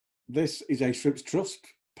This is a Shrimps Trust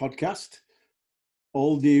podcast.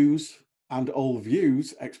 All news and all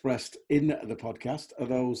views expressed in the podcast are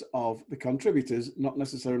those of the contributors, not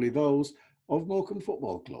necessarily those of Morecambe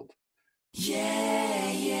Football Club. Yeah.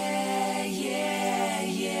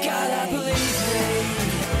 God, I believe me.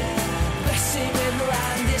 Best team in the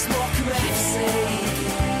land is Morecambe FC.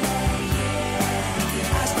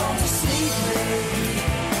 As long to see me.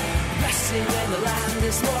 Best team in the land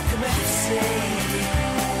is Morecambe FC.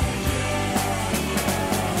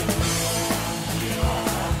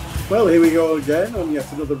 Well, here we go again on yet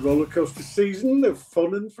another rollercoaster season of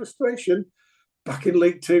fun and frustration. Back in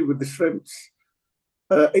League Two with the Shrimps.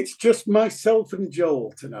 It's just myself and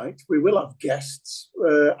Joel tonight. We will have guests,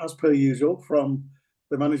 as per usual, from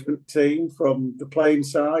the management team, from the playing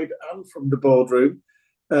side and from the boardroom.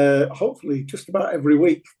 Hopefully just about every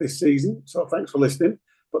week this season. So thanks for listening.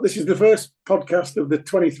 But this is the first podcast of the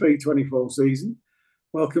 23-24 season.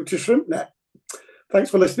 Welcome to ShrimpNet. Thanks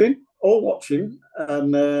for listening or watching.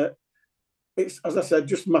 And it's, as I said,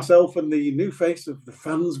 just myself and the new face of the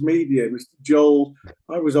fans media, Mr. Joel.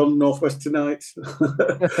 I was on Northwest tonight. I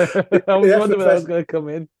was wondering when I was going to come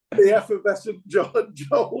in. The effervescent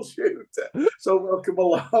Joel Shooter. So welcome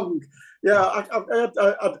along. Yeah, I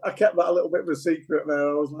kept that a little bit of a secret there.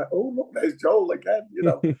 I was like, oh look, there's Joel again. You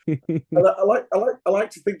know, and I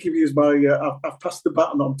like to think of you as my. I've passed the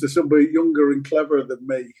baton on to somebody younger and cleverer than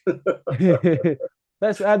me.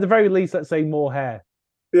 Let's at the very least, let's say more hair.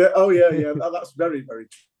 Yeah. Oh, yeah. That's very, very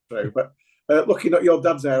true. But looking at your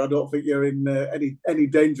dad's hair, I don't think you're in any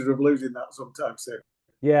danger of losing that sometime soon.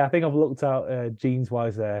 Yeah, I think I've looked out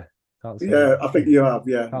jeans-wise there. Yeah, I think you have.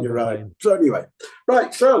 Yeah, you're right. So anyway,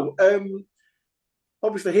 right. So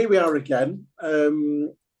obviously here we are again.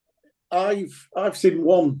 I've seen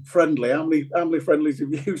one friendly. How many friendlies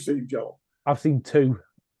have you seen, Joel? I've seen two.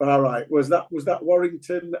 All right. Was that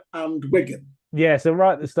Warrington and Wigan? Yeah. So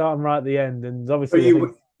right at the start and right at the end, and obviously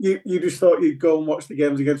you just thought you'd go and watch the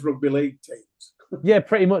games against rugby league teams. Yeah,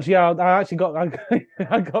 pretty much. Yeah, I actually got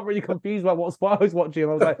really confused about what sport I was watching. I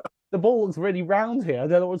was like, the ball looks really round here. I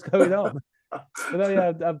don't know what's going on. But then,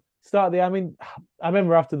 yeah, I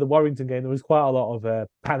remember after the Warrington game, there was quite a lot of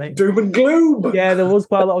panic. Doom and gloom. Yeah, there was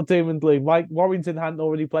quite a lot of doom and gloom. Like Warrington hadn't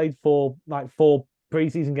already played four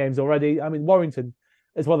pre-season games already. I mean, Warrington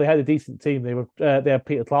as well, they had a decent team. They had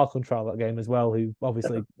Peter Clark on trial that game as well, who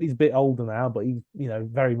obviously he's a bit older now, but he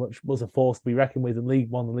very much was a force to be reckoned with in League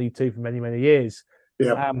One and League Two for many, many years.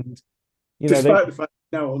 Yeah. And despite the fact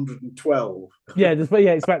he's now 112. Yeah, despite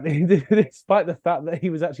the fact that he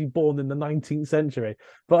was actually born in the 19th century.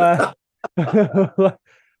 But a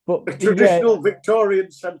traditional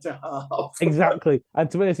Victorian centre half. Exactly.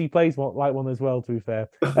 And to be honest, he plays like one as well, to be fair.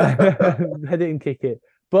 Head it and kick it.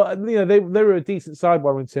 But they were a decent side,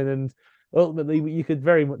 Warrington, and ultimately you could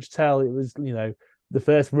very much tell it was the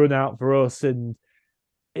first run out for us, and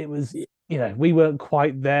it was we weren't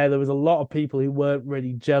quite there. There was a lot of people who weren't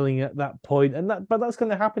really gelling at that point, but that's going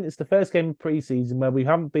to happen. It's the first game of pre-season where we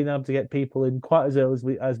haven't been able to get people in quite as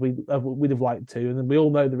early as we'd have liked to, and then we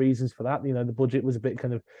all know the reasons for that. The budget was a bit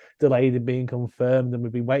kind of delayed in being confirmed, and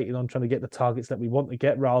we've been waiting on trying to get the targets that we want to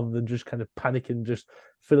get rather than just kind of panicking, just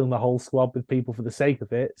filling the whole squad with people for the sake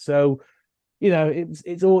of it. So,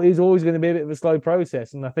 it's always going to be a bit of a slow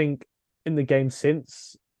process, and I think in the game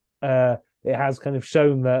since, it has kind of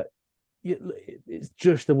shown that it's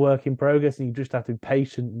just a work in progress, and you just have to be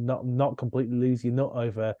patient and not completely lose your nut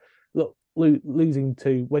over losing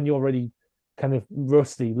to, when you're already kind of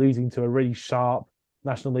rusty, losing to a really sharp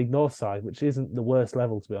National League North side, which isn't the worst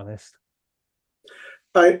level, to be honest.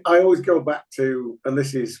 I always go back to, and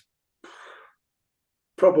this is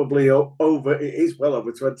probably well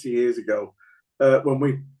over 20 years ago,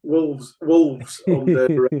 when Wolves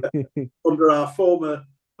under our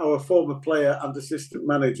former player and assistant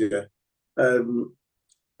manager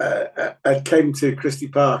came to Christie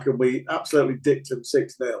Park, and we absolutely dicked them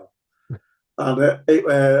 6-0. And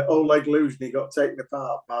Oleg Luzhny got taken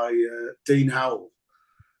apart by Dean Howell.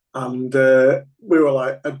 And we were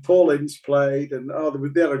like, and Paul Ince played, and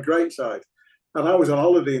they had a great side. And I was on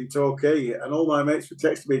holiday in Torquay, and all my mates were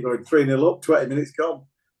texting me going 3-0 up, 20 minutes gone.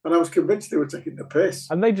 And I was convinced they were taking the piss.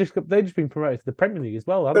 And they just been promoted to the Premier League as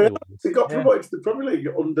well, haven't they? They got promoted to the Premier League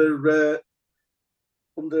under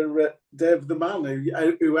Dave the Man,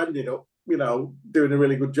 who ended up, doing a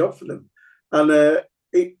really good job for them. And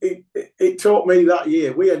it taught me that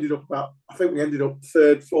year. We ended up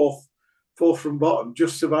third, fourth from bottom,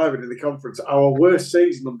 just surviving in the conference. Our worst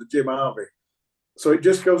season under Jim Harvey. So it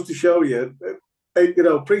just goes to show you,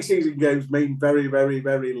 pre-season games mean very, very,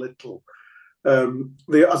 very little.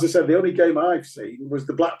 As I said, the only game I've seen was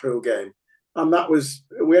the Blackpool game, and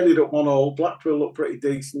we ended up 1-1. Blackpool looked pretty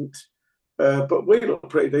decent, but we looked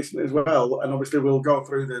pretty decent as well. And obviously, we'll go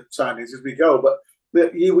through the signings as we go.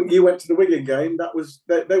 But you went to the Wigan game. That was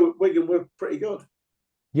Wigan were pretty good.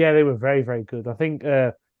 Yeah, they were very, very good. I think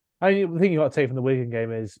the thing you got to take from the Wigan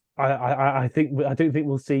game is I don't think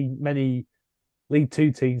we'll see many League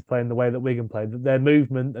Two teams playing the way that Wigan played. Their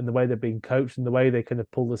movement and the way they're being coached and the way they kind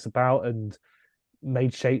of pulled us about and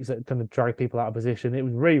made shapes that kind of drag people out of position. It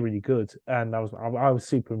was really, really good, and I was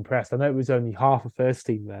super impressed. I know it was only half a first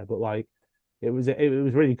team there, but like it was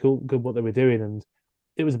really cool, good what they were doing, and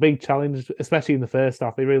it was a big challenge, especially in the first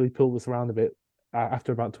half. They really pulled us around a bit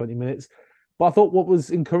after about 20 minutes. But I thought what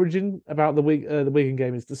was encouraging about the Wigan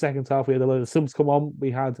game is the second half. We had a load of subs come on.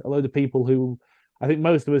 We had a load of people who I think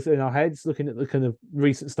most of us in our heads, looking at the kind of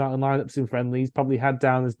recent starting lineups in friendlies, probably had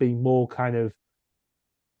down as being more kind of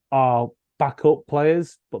our backup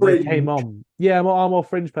players, but Fringe. they came on. Yeah, more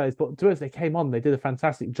fringe players. But to us, they came on. They did a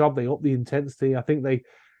fantastic job. They upped the intensity. I think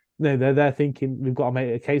they're thinking we've got to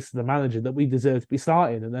make a case to the manager that we deserve to be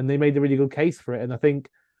starting, and then they made a really good case for it. And I think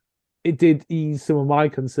it did ease some of my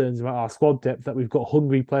concerns about our squad depth, that we've got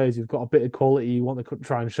hungry players, who've got a bit of quality, you want to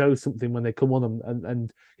try and show something when they come on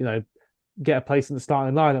and get a place in the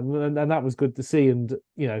starting lineup, and that was good to see. And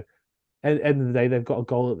at the end of the day, they've got a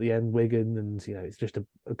goal at the end, Wigan, and it's just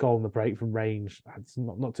a goal on the break from range. It's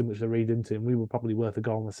not too much to read into, and we were probably worth a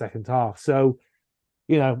goal in the second half. So,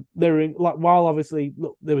 they're in, like, while obviously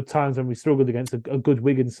look, there were times when we struggled against a good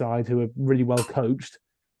Wigan side who are really well coached.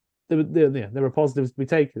 There were positives to be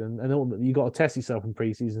taken, and ultimately you got to test yourself in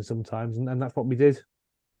pre-season sometimes, and that's what we did.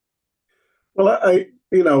 Well,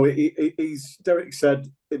 he's Derek said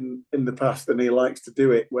in the past, and he likes to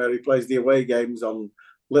do it, where he plays the away games on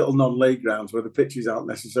little non-league grounds where the pitches aren't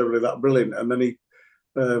necessarily that brilliant, and then he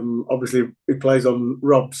obviously he plays on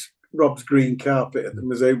Rob's green carpet at the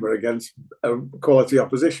Mazuma against quality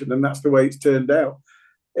opposition, and that's the way it's turned out.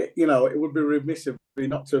 It would be remiss of me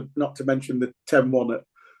not to mention the 10-1 at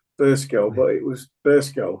Burscough, but it was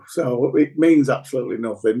Burscough, so it means absolutely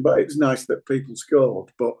nothing. But it's nice that people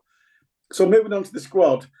scored. But so moving on to the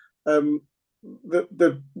squad,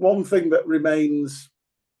 the one thing that remains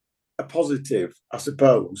a positive, I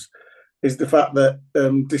suppose, is the fact that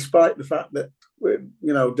despite the fact that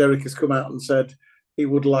Derek has come out and said he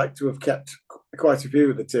would like to have kept quite a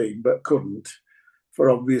few of the team but couldn't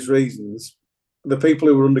for obvious reasons, the people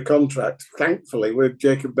who were under contract, thankfully, were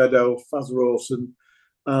Jacob Beddoe, Faz Rawson,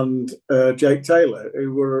 and Jake Taylor,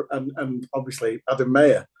 who were and obviously Adam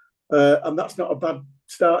Mayer, and that's not a bad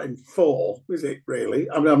starting four, is it? Really?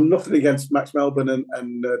 I mean, I'm nothing against Max Melbourne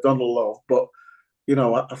and Donald Love, but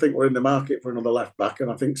I think we're in the market for another left back,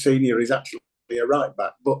 and I think Senior is actually a right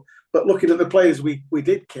back. But looking at the players we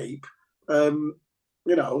did keep, that's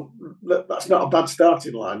not a bad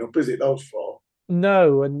starting lineup, is it? Those four.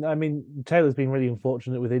 No, and I mean Taylor's been really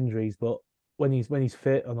unfortunate with injuries, but when he's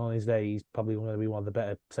fit and on his day, he's probably going to be one of the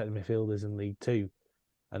better centre midfielders in League Two.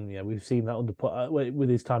 And we've seen that with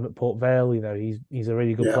his time at Port Vale. He's a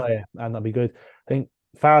really good player, and that'd be good. I think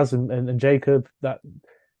Faz and Jacob. That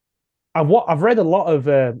I've read a lot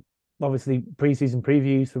of obviously pre-season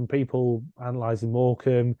previews from people analysing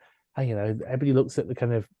Morecambe, and everybody looks at the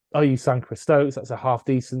kind of you signed Chris Stokes. That's a half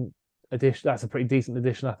decent addition. That's a pretty decent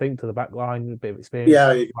addition, I think, to the back line. A bit of experience.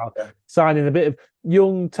 Yeah. Signing a bit of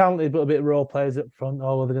young, talented, but a bit of raw players up front.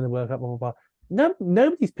 Oh, they're going to work up, blah, blah, blah. No,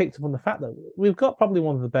 nobody's picked up on the fact that we've got probably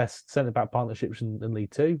one of the best centre back partnerships in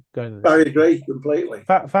League Two going. I agree completely.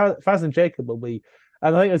 Faz and Jacob will be,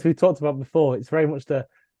 and I think as we talked about before, it's very much the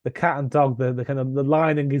cat and dog, the kind of the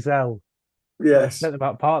lion and gazelle. Yes, centre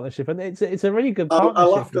back partnership, and it's a really good partnership. I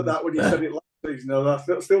laughed at that when you said it last season, and I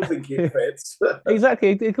still think it fits.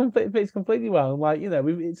 Exactly, it fits completely well. Like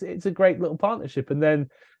it's a great little partnership, and then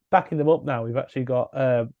backing them up now, we've actually got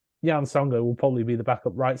Jan Songo will probably be the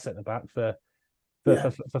backup right centre back for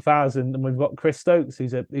Faz, and we've got Chris Stokes,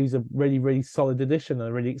 who's a really, really solid addition and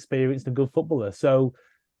a really experienced and good footballer. So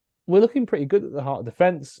we're looking pretty good at the heart of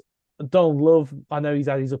defence. Donald Love, I know he's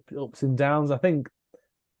had his ups and downs. I think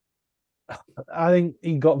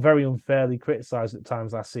he got very unfairly criticised at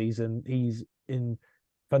times last season. He's in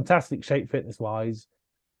fantastic shape fitness wise.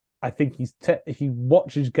 I think if you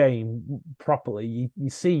watch his game properly, you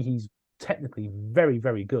see he's technically very,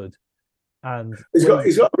 very good. And he's got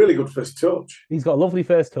a really good first touch. He's got a lovely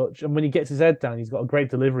first touch, and when he gets his head down, he's got a great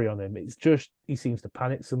delivery on him. It's just he seems to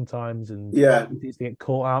panic sometimes, and he seems to get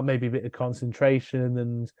caught out, maybe a bit of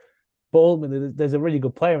concentration. But ultimately, there's a really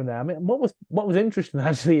good player in there. I mean, what was interesting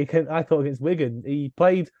actually, I thought against Wigan, he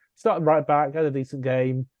started right back, had a decent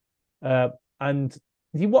game, and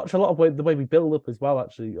if you watch a lot of the way we build up as well,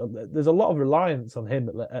 actually, there's a lot of reliance on him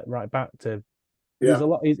at right back to. There's Yeah. a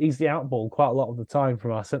lot. He's the outball quite a lot of the time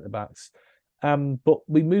from our centre backs. But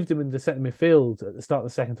we moved him into centre midfield at the start of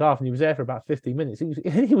the second half, and he was there for about 15 minutes.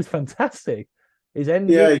 He was fantastic. His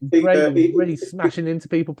energy Yeah, was great. He was really smashing into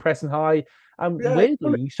people, pressing high. And yeah,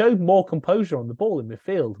 weirdly, he showed more composure on the ball in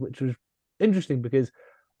midfield, which was interesting because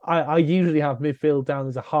I usually have midfield down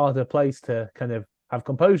as a harder place to kind of have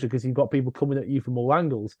composure because you've got people coming at you from all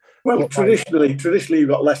angles. well, But traditionally you've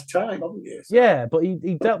got less time, haven't you? So. yeah, but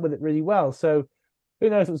he dealt with it really well. So who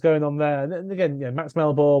knows what's going on there? And again, Max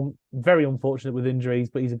Melbourne, very unfortunate with injuries,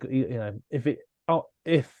 but he's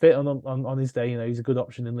if fit on his day, he's a good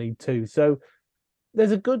option in League Two. So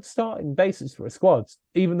there's a good starting basis for a squad,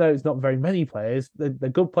 even though it's not very many players. They're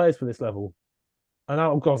good players for this level. And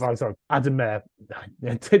of course, I'm sorry, Adam Mayer.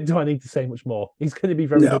 Do I need to say much more? He's going to be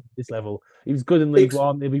very good at this level. He was good in League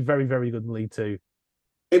One. He'll be very, very good in League Two.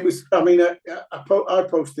 It was. I mean, I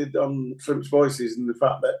posted on Shrimp's Voices and the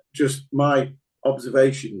fact that just my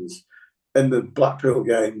observations in the Blackpool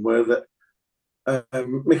game were that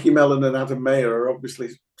Mickey Mellon and Adam Mayer are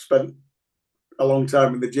obviously spent a long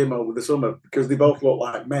time in the gym over the summer because they both look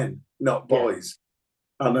like men, not boys.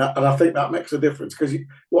 Yeah. And I think that makes a difference because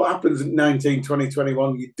what happens at 19, 20,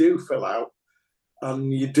 21, you do fill out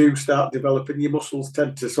and you do start developing. Your muscles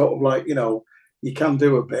tend to sort of like, you can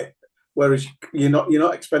do a bit. Whereas you're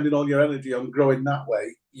not expending all your energy on growing that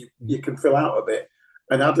way. You can fill out a bit.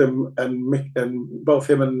 And Adam and Mick and both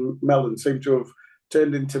him and Mellon seem to have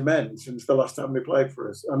turned into men since the last time they played for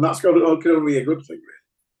us. And that's can only be a good thing,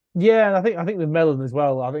 really. Yeah, and I think with Mellon as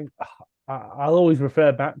well, I think I'll always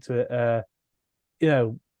refer back to it.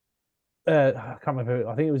 I can't remember.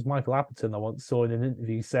 I think it was Michael Appleton I once saw in an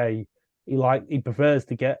interview say he prefers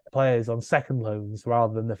to get players on second loans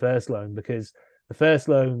rather than the first loan because the first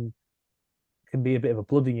loan can be a bit of a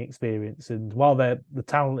blooding experience. And while the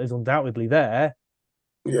talent is undoubtedly there,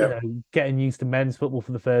 getting used to men's football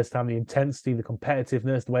for the first time, the intensity, the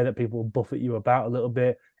competitiveness, the way that people buffet you about a little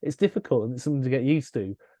bit, it's difficult and it's something to get used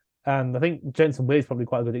to. And I think Jensen Weir's probably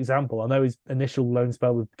quite a good example. I know his initial loan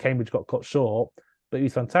spell with Cambridge got cut short, but he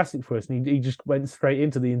was fantastic for us. And he just went straight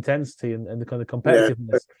into the intensity and the kind of competitiveness.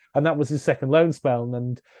 Yeah. And that was his second loan spell.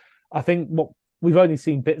 And I think what we've only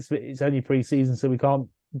seen bits of it, it's only pre-season, so we can't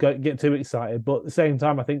get too excited. But at the same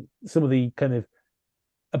time, I think some of the kind of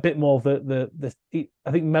a bit more of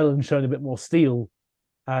I think Mellon's shown a bit more steel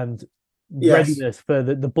and readiness for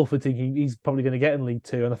the buffeting he's probably going to get in League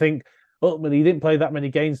Two. And I think ultimately he didn't play that many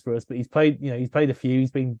games for us, but he's played a few.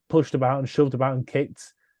 He's been pushed about and shoved about and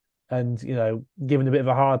kicked, and given a bit of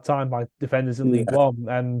a hard time by defenders in League One.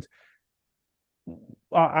 And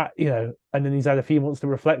and then he's had a few months to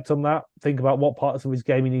reflect on that, think about what parts of his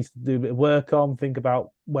game he needs to do a bit of work on, think about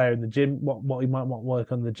where in the gym, what he might want to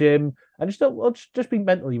work on in the gym, and just be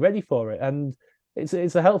mentally ready for it. And it's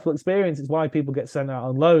a helpful experience. It's why people get sent out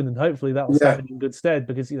on loan, and hopefully that'll stand him in good stead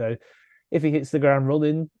because if he hits the ground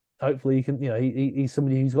running, hopefully he can. He's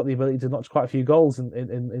somebody who's got the ability to notch quite a few goals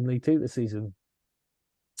in League Two this season.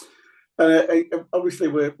 Obviously,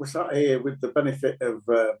 we're sat here with the benefit of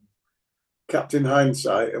Captain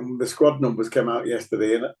Hindsight, and the squad numbers came out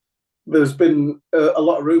yesterday, and there's been a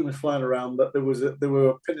lot of rumours flying around that they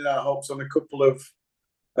were pinning our hopes on a couple of,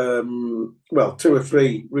 2 or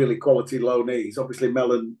 3 really quality loanees. Obviously,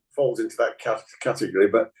 Mellon falls into that category,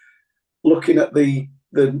 but looking at the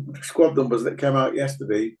squad numbers that came out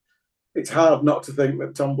yesterday, it's hard not to think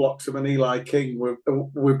that Tom Bloxham and Eli King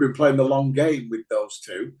we've been playing the long game with those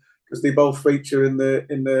two. Because they both feature in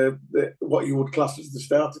the what you would class as the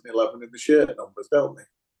starting 11 in the shirt numbers, don't they?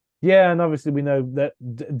 Yeah, and obviously we know that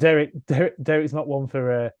Derek's not one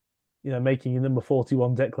for making your number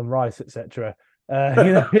 41 Declan Rice, etc.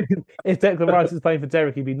 If Declan Rice is playing for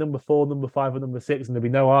Derek, he'd be number 4, number 5, or number 6, and there'd be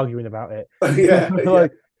no arguing about it. He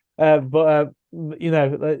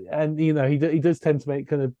does tend to make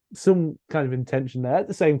kind of some kind of intention there. At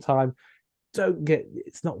the same time,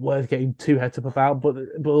 it's not worth getting too het up about, but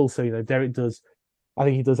also Derek does. I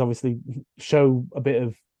think he does obviously show a bit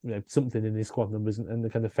of something in his squad numbers and the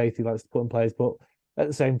kind of faith he likes to put in players. But at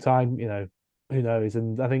the same time, who knows?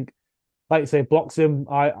 And I think, like you say, Bloxham.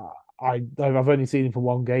 I've only seen him for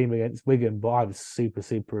one game against Wigan, but I was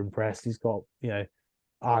super impressed. He's got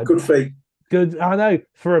good feet. Good, I know,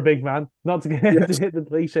 for a big man. Not to get to hit the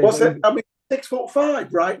cliche. What's it? I mean, 6'5",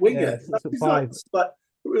 right winger. Yeah, 6'5".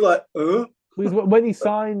 We're like, When he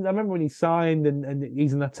signed, I remember when he signed, and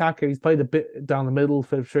he's an attacker. He's played a bit down the middle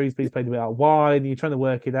for Shrewsbury. He's played a bit out wide. And you're trying to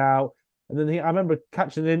work it out. And then I remember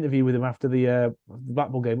catching an interview with him after the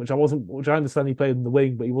Blackpool game, which I understand he played in the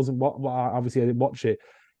wing, but he wasn't. Obviously, I didn't watch it.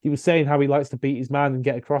 he was saying how he likes to beat his man and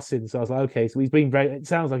get a cross in. So I was like, okay, so he's been very. It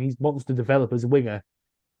sounds like he wants to develop as a winger,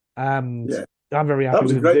 and Yeah, I'm very that happy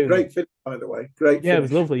was with a him great, doing it. great finish, by the way. Great Yeah, it was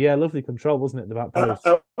finish. lovely. Yeah, lovely control, wasn't it? The back post.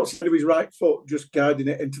 Outside of his right foot, just guiding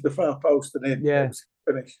it into the far post and in. Yeah. It was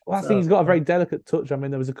finished. Well, I think he's got a very delicate touch. I mean,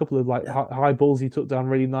 there was a couple of like Yeah. high balls he took down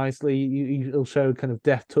really nicely. He'll show kind of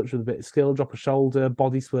deft touch with a bit of skill, drop a shoulder,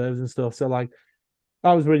 body swerves and stuff. So like,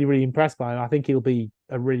 I was really, really impressed by him. I think he'll be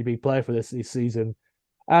a really big player for this season.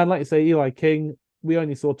 And like you say, Eli King, we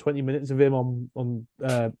only saw 20 minutes of him on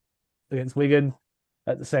against Wigan.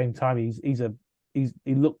 At the same time, he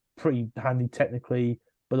looked pretty handy technically,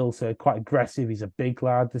 but also quite aggressive. He's a big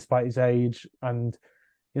lad despite his age, and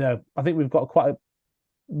I think we've got quite a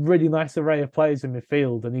really nice array of players in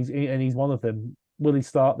midfield, and he's one of them. Will he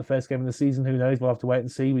start the first game of the season? Who knows? We'll have to wait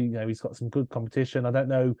and see. He's got some good competition. I don't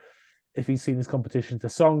know if he's seen his competition to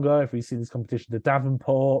Songa, if he's seen his competition to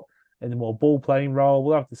Davenport in a more ball playing role.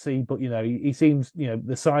 We'll have to see. But he seems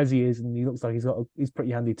the size he is, and he looks like he's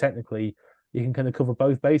pretty handy technically. You can kind of cover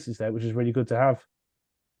both bases there, which is really good to have.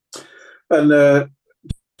 And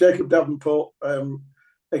Jacob Davenport,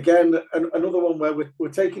 again, another one where we're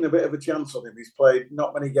taking a bit of a chance on him. He's played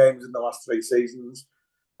not many games in the last 3 seasons.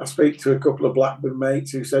 I speak to a couple of Blackburn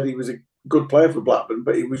mates who said he was a good player for Blackburn,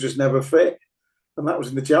 but he was just never fit. And that was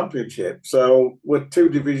in the Championship. So we're 2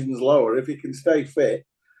 divisions lower. If he can stay fit,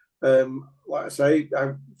 like I say,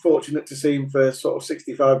 I'm fortunate to see him for sort of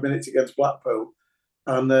 65 minutes against Blackpool.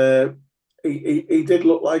 And he did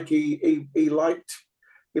look like he liked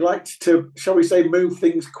to, shall we say, move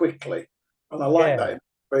things quickly. And I like that in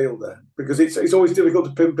the field there, because it's always difficult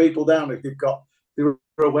to pin people down if they're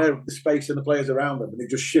aware of the space and the players around them and they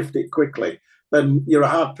just shift it quickly. Then you're a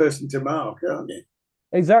hard person to mark, aren't you?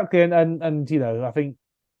 Exactly, and I think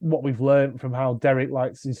what we've learned from how Derek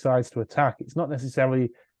likes his sides to attack, it's not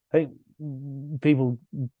necessarily. I think people,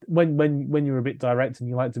 when you're a bit direct and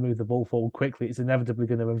you like to move the ball forward quickly, it's inevitably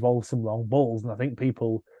going to involve some long balls, and I think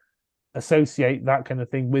people associate that kind of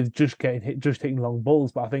thing with just hitting long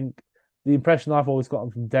balls. But I think the impression I've always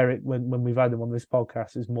gotten from Derek when we've had him on this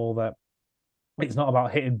podcast is more that it's not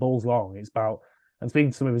about hitting balls long. It's about, and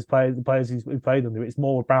speaking to some of his players, the players he's played under, it's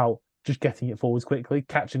more about just getting it forwards quickly,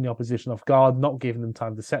 catching the opposition off guard, not giving them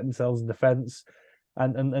time to set themselves in defence,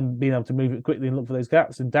 and being able to move it quickly and look for those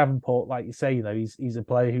gaps. And Davenport, like you say, he's a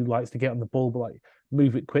player who likes to get on the ball, but like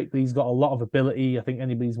move it quickly. He's got a lot of ability. I think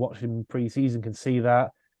anybody who's watched him pre-season can see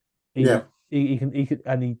that. He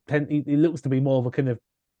looks to be more of a kind of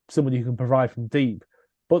somebody who can provide from deep.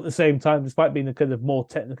 But at the same time, despite being a kind of more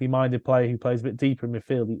technically minded player who plays a bit deeper in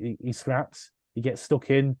midfield, he scraps, he gets stuck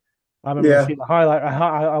in. I remember seeing the highlight.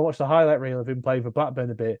 I watched the highlight reel of him playing for Blackburn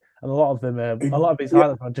a bit, and a lot of his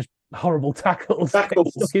highlights are just horrible tackles stuck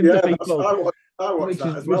into people. I watched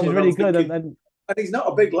that as well, which is really good. And he's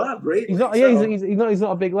not a big lad, really. He's not. Yeah, he's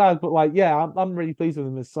not a big lad, but like, I'm really pleased with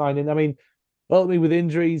him as signing. I mean, ultimately with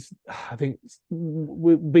injuries, I think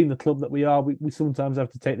being the club that we are, we sometimes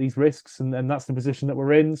have to take these risks, and that's the position that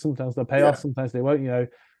we're in. Sometimes they'll pay off, sometimes they won't.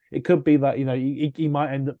 It could be that he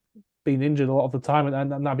might end up being injured a lot of the time,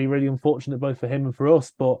 and that'd be really unfortunate both for him and for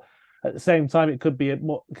us. But at the same time, it could be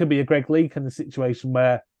a Greg Lee kind of situation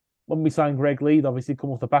where when we signed Greg Lee, obviously come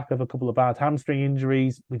off the back of a couple of bad hamstring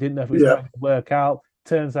injuries. We didn't know if it was going to work out.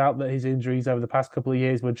 Turns out that his injuries over the past couple of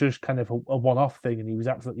years were just kind of a one-off thing, and he was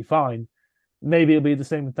absolutely fine. Maybe it'll be the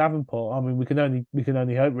same with Davenport. I mean, we can only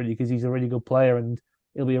hope, really, because he's a really good player and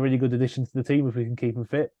he'll be a really good addition to the team if we can keep him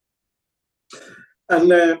fit.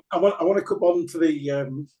 And I want to come on to the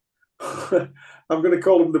I'm going to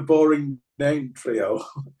call them the boring name trio,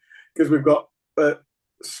 because we've got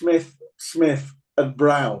Smith, and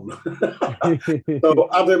Brown. So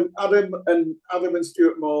Adam and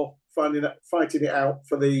Stuart Moore fighting it out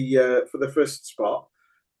for the first spot.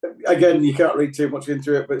 Again, you can't read too much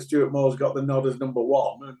into it, but Stuart Moore's got the nod as number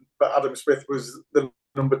 1, but Adam Smith was the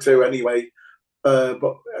number 2 anyway.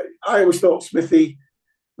 But I always thought Smithy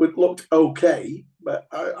looked okay, but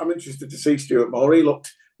I'm interested to see Stuart Moore. He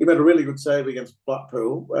made a really good save against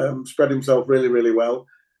Blackpool, spread himself really, really well.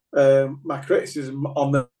 My criticism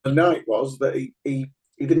on the night was that he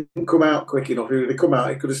didn't come out quick enough. If he'd come out,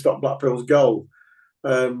 he could have stopped Blackpool's goal,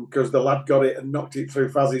 because the lad got it and knocked it through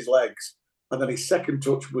Faz's legs. And then his second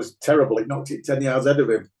touch was terrible. He knocked it 10 yards ahead of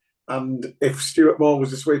him. And if Stuart Moore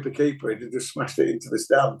was a sweeper keeper, he'd have just smashed it into the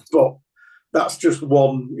stand. But that's just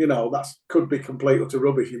one, that could be complete utter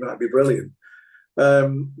rubbish. He might be brilliant.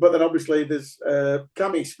 But then obviously there's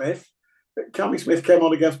Cammy Smith. Cammy Smith came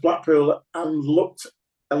on against Blackpool and looked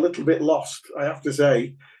a little bit lost, I have to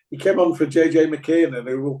say. He came on for JJ McKiernan,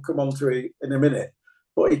 who we'll come on to in a minute.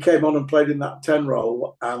 But he came on and played in that 10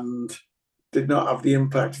 role, and did not have the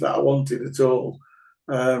impact that I wanted at all.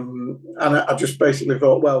 And I just basically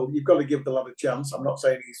thought, well, you've got to give the lad a chance. I'm not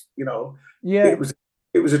saying he's, Yeah,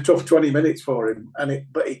 it was a tough 20 minutes for him,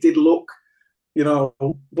 but it did look,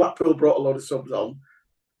 Blackpool brought a lot of subs on,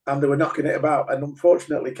 and they were knocking it about. And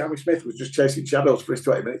unfortunately, Cammy Smith was just chasing shadows for his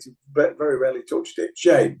 20 minutes. He very rarely touched it.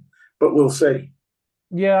 Shame, but we'll see.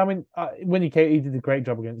 yeah. I mean, when he came, he did a great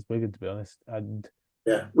job against Wigan, to be honest. And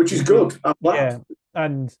yeah, which is good. I'm glad. Yeah,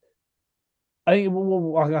 and I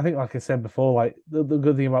think, like I said before, like the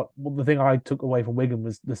good thing about the thing I took away from Wigan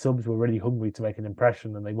was the subs were really hungry to make an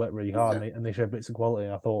impression, and they worked really hard, and they showed bits of quality.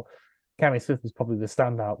 And I thought Cammy Smith was probably the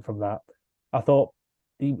standout from that. I thought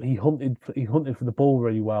he hunted for the ball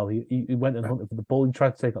really well. He went and hunted for the ball. He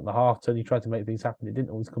tried to take on the half turn. He tried to make things happen. It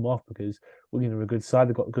didn't always come off because Wigan are a good side.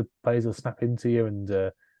 They've got good players who'll snap into you and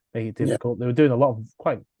make it difficult. They were doing a lot of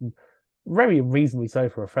quite very unreasonably so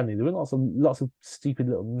for a friendly. There were lots of stupid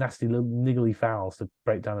little nasty little niggly fouls to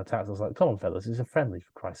break down attacks. I was like, come on, fellas, it's a friendly,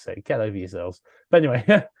 for Christ's sake, get over yourselves. But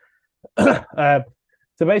anyway, so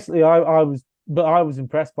basically, I was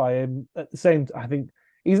impressed by him. At the same, I think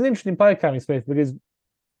he's an interesting player, Cammy Smith, because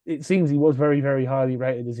it seems he was very, very highly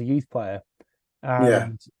rated as a youth player.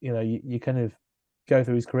 And you kind of go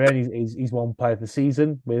through his career, and he's won Player of the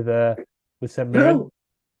Season with St Mirren.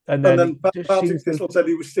 And then Patrick Thistle said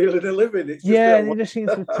he was stealing a living. He just seems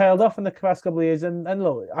to have tailed off in the past couple of years. And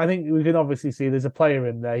look, I think we can obviously see there's a player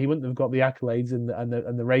in there. He wouldn't have got the accolades and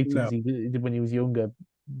the ratings he did when he was younger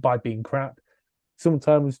by being crap.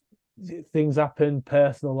 Sometimes things happen,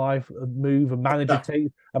 personal life, a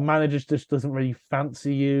manager just doesn't really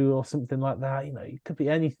fancy you or something like that. It could be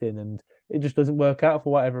anything, and it just doesn't work out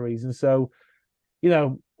for whatever reason. So,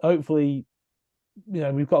 hopefully,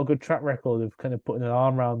 we've got a good track record of kind of putting an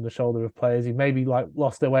arm around the shoulder of players who maybe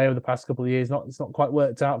lost their way over the past couple of years. It's not quite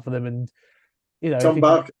worked out for them, and Tom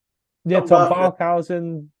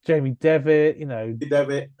Barkhausen, Jamie Devitt,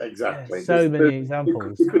 Devitt, exactly. So many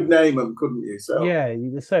examples. You could name them, couldn't you? So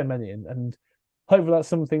there's so many, and hopefully that's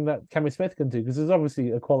something that Cammy Smith can do, because there's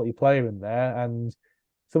obviously a quality player in there, and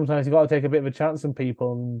sometimes you've got to take a bit of a chance on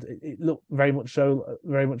people, and it looked very much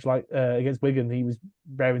like against Wigan, he was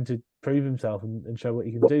raring to prove himself and show what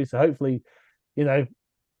he can do. So hopefully,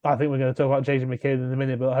 I think we're going to talk about JJ McKinnon in a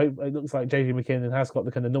minute, but it looks like JJ McKinnon has got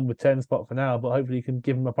the kind of number 10 spot for now, but hopefully you can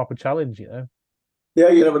give him a proper challenge, Yeah,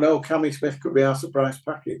 you never know. Cammy Smith could be our surprise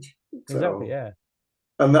package. Exactly, yeah.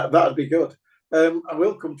 And that'd be good. I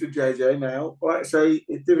will come to JJ now. Like I say,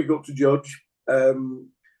 it's difficult to judge, but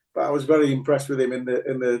I was very impressed with him in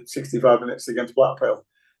the 65 minutes against Blackpool.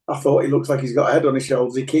 I thought he looks like he's got a head on his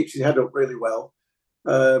shoulders. He keeps his head up really well.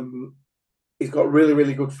 He's got really,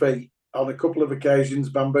 really good feet. On a couple of occasions,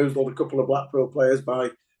 bamboozled a couple of Blackpool players by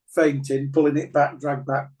feinting, pulling it back, drag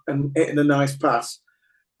back, and hitting a nice pass.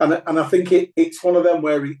 And I think it's one of them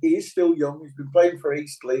where he is still young. He's been playing for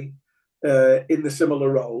Eastleigh in the similar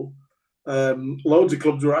role. Loads of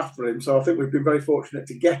clubs were after him, so I think we've been very fortunate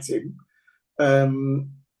to get him.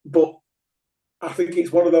 But I think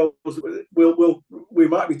it's one of those. We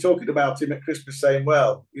might be talking about him at Christmas, saying,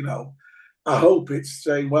 "Well, I hope it's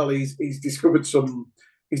saying, well, he's discovered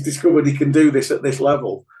he can do this at this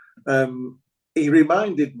level." He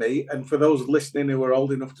reminded me, and for those listening who are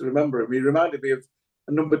old enough to remember him, he reminded me of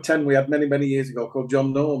a number 10 we had many, many years ago called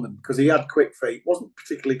John Norman, because he had quick feet, wasn't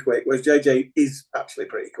particularly quick, whereas JJ is actually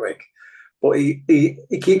pretty quick. But he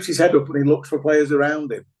keeps his head up and he looks for players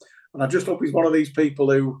around him. And I just hope he's one of these people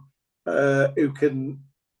who can,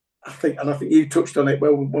 I think you touched on it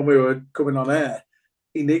when we were coming on air,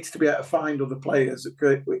 he needs to be able to find other players.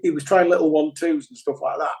 He was trying little 1-2s and stuff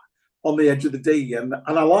like that on the edge of the D, and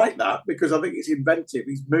I like that because I think it's inventive.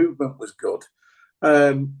 His movement was good.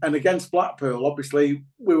 And against Blackpool, obviously,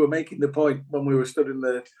 we were making the point when we were stood in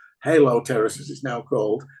the Halo Terrace, as it's now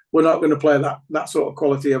called, we're not going to play that sort of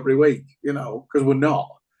quality every week, because we're not.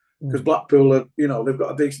 Because Blackpool, they've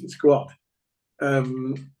got a decent squad.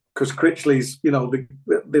 Because Critchley's,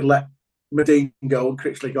 they let Medine go and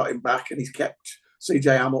Critchley got him back and he's kept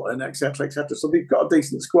CJ Hamilton, etc., etc. So they've got a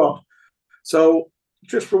decent squad. So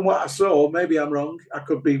just from what I saw, maybe I'm wrong. I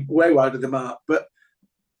could be way wide of the mark, but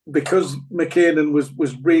because McKiernan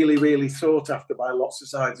was really, really sought after by lots of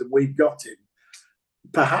sides and we've got him,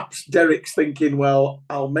 perhaps Derek's thinking, well,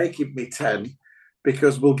 I'll make him me 10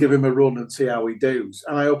 because we'll give him a run and see how he does.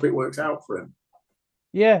 And I hope it works out for him.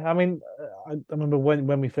 Yeah, I mean, I remember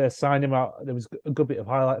when we first signed him out, there was a good bit of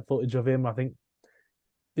highlight footage of him. I think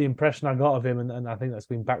the impression I got of him, and I think that's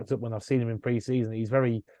been backed up when I've seen him in pre-season, he's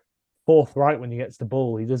very forthright when he gets the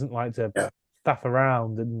ball. He doesn't like to faff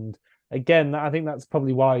around. And again, I think that's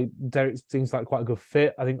probably why Derek seems like quite a good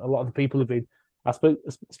fit. I think a lot of the people have been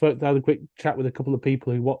had a quick chat with a couple of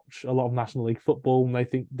people who watch a lot of National League football, and they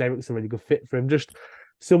think Derek's a really good fit for him. Just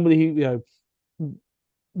somebody who,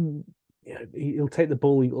 he'll take the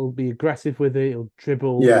ball, he'll be aggressive with it, he'll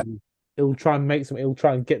dribble, Yeah. he'll try and make something, he'll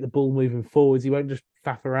try and get the ball moving forwards. He won't just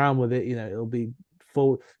faff around with it. It'll be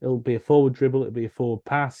a forward dribble, it'll be a forward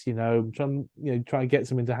pass. Try and get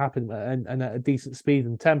something to happen, and at a decent speed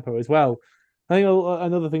and tempo as well. I think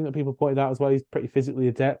another thing that people pointed out as well, he's pretty physically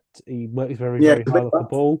adept. He works very, very hard off the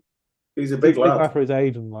ball. He's a big lad for his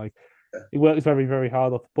age, and he works very, very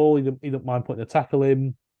hard off the ball. He don't mind putting a tackle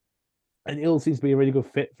in, and he all seems to be a really good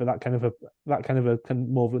fit for that kind of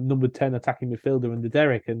more of a number 10 attacking midfielder under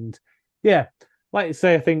Derek. And yeah, like you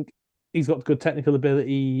say, I think he's got good technical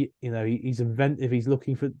ability. He's inventive. He's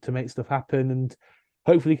looking to make stuff happen, and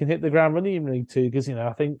hopefully he can hit the ground running in League Two. Because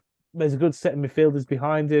I think there's a good set of midfielders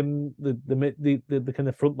behind him. The kind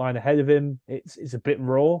of front line ahead of him, it's a bit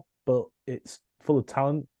raw, but it's full of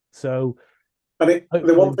talent. So, the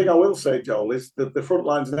one thing I will say, Joel, is that the front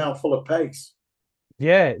line's now full of pace.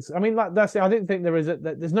 Yeah, that's it. I didn't think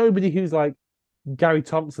there's nobody who's like Gary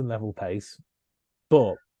Thompson level pace,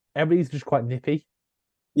 but everybody's just quite nippy.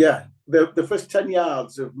 Yeah, the first 10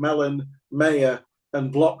 yards of Mellon, Mayer,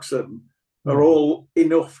 and Bloxham are all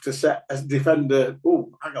enough to set a defender. Oh,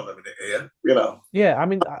 hang on a minute here, Yeah,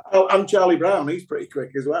 and Charlie Brown, he's pretty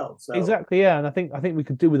quick as well. So. Exactly, yeah, and I think we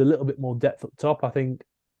could do with a little bit more depth up top. I think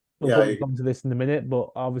we'll come to this in a minute, but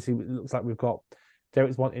obviously it looks like we've got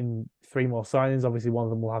Derek's wanting 3 more signings. Obviously, one of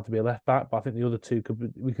them will have to be a left back, but I think the other 2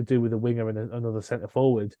 we could do with a winger and another centre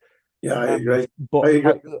forwat. Yeah, I agree. But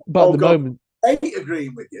at the moment, I ain't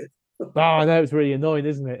agreeing with you. I know it's really annoying,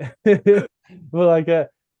 isn't it?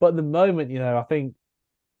 But at the moment, I think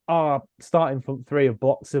our starting front 3 of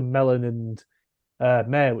Bloxham, Mellon, and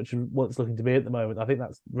Mayer, which is what it's looking to be at the moment, I think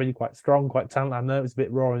that's really quite strong, quite talented. I know it's a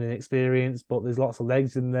bit raw and inexperienced, but there's lots of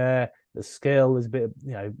legs in there. The skill, there's a bit of,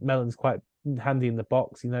 Mellon's quite handy in the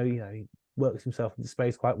box. He works himself into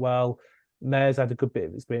space quite well. Mayer's had a good bit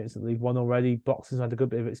of experience at League One already. Bloxham's had a good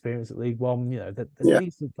bit of experience at League One. They're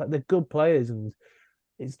decent, they're good players, and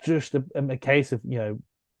it's just a case of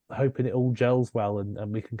hoping it all gels well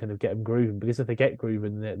and we can kind of get them grooving. Because if they get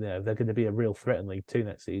grooving, they're going to be a real threat in League Two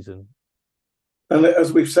next season. And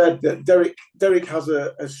as we've said, Derek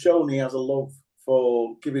has shown he has a love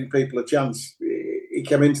for giving people a chance. He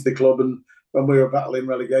came into the club, and when we were battling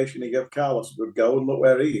relegation, he gave Carlos a good go, and look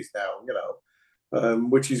where he is now.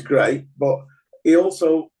 Which is great. But he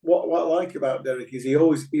also, what I like about Derek is he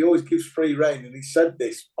always gives free rein, and he said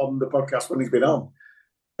this on the podcast when he's been on.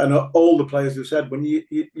 And all the players have said, when you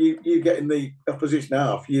get in the opposition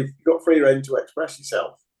half, you've got free rein to express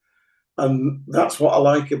yourself. And that's what I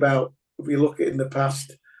like about, if you look at in the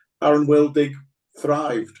past, Aaron Wildig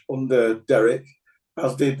thrived under Derek,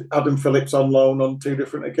 as did Adam Phillips on loan on 2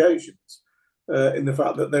 different occasions, in the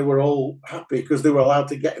fact that they were all happy because they were allowed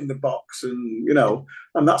to get in the box. And,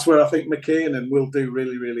 and that's where I think McKiernan will do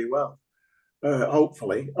really, really well,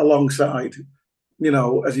 hopefully, alongside,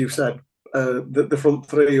 as you've said, the front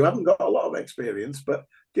 3 who haven't got a lot of experience, but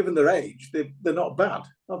given their age, they're not bad,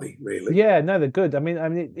 are they? Really? Yeah, no, they're good. I mean,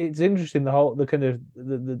 it's interesting all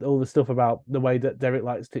the stuff about the way that Derek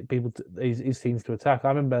likes his teams to attack. I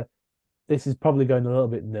remember, this is probably going a little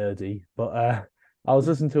bit nerdy, but I was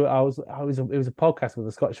listening to it. It was a podcast with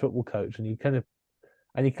a Scottish football coach, and he kind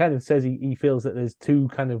of says he feels that there's 2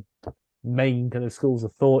 kind of main kind of schools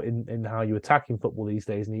of thought in how you attack in football these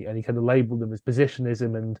days, and he kind of labelled them as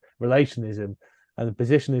positionism and relationism. And the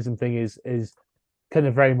positionism thing is kind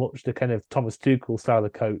of very much the kind of Thomas Tuchel style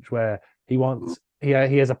of coach, where he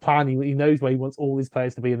has a plan. He knows where he wants all his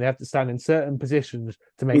players to be, and they have to stand in certain positions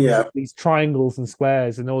to make these triangles and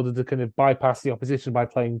squares in order to kind of bypass the opposition by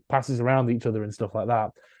playing passes around each other and stuff like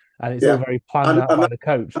that. And it's all very planned out by the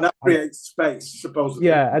coach, and that creates space, supposedly.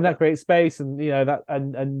 Yeah, and that creates space, and that,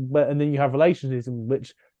 and then you have relationism,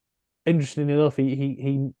 which, interestingly enough,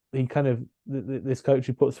 he kind of, this coach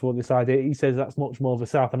who puts forward this idea, he says that's much more of a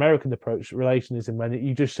South American approach to relationism, when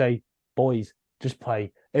you just say, boys, just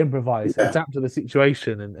play, improvise, adapt to the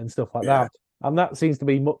situation, and stuff like that. And that seems to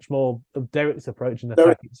be much more of Derek's approach in the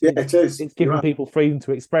attack. It is. It's giving people freedom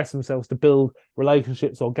to express themselves, to build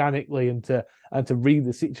relationships organically, and to read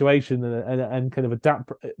the situation and kind of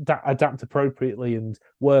adapt appropriately and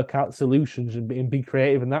work out solutions and be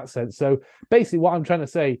creative in that sense. So basically, what I'm trying to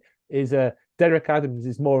say is Derek Adams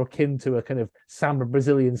is more akin to a kind of samba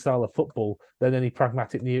Brazilian style of football than any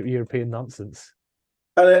pragmatic European nonsense.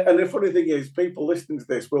 And the funny thing is, people listening to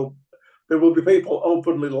this there will be people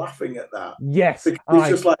openly laughing at that. Yes. Because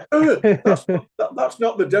it's just like, that's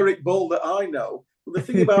not the Derek Ball that I know. But the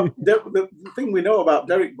thing about the thing we know about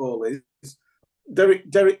Derek Ball is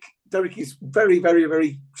Derek is very, very,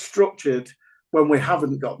 very structured when we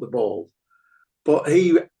haven't got the ball. But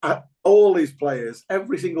all his players,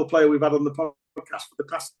 every single player we've had on the podcast for the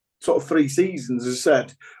past sort of 3 seasons has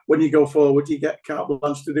said, when you go forward, you get carte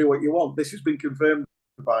blanche to do what you want. This has been confirmed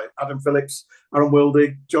by Adam Phillips, Aaron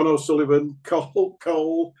Wildig, John O'Sullivan,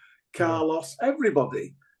 Cole, Carlos,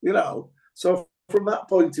 everybody, So from that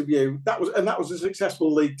point of view, that was a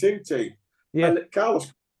successful League Two team. Yeah. And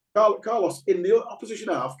Carlos in the opposition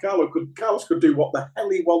half, Carlos could do what the hell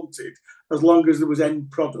he wanted as long as there was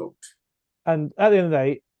end product. And at the end of the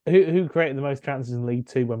day, who created the most chances in League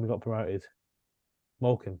Two when we got promoted?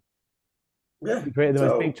 Malkin. Yeah, we created the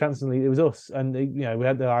most big chances in the league. It was us, and we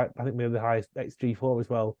had I think we had the highest XG4 as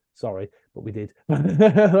well. Sorry, but we did.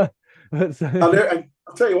 But,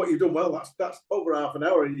 I'll tell you what, you've done well. That's over half an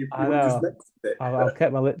hour, and you've just mixed it. I've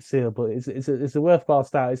kept my lips sealed, but it's a worthwhile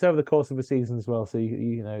start. It's over the course of a season as well, so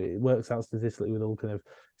it works out statistically with all kind of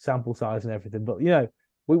sample size and everything. But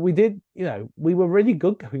we did, we were really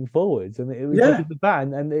good going forwards, and it was just the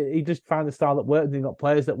ban, and he just found a style that worked, and he got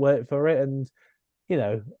players that worked for it, and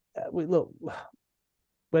look,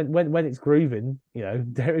 when it's grooving,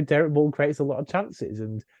 Derek Ball creates a lot of chances,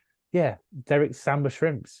 and Derek's Samba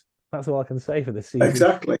Shrimps. That's all I can say for this season.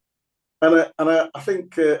 Exactly, and I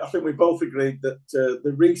think we both agreed that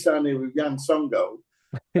the re-signing with Jan Songo,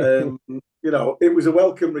 it was a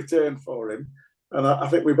welcome return for him, and I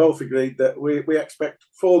think we both agreed that we expect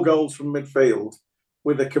 4 goals from midfield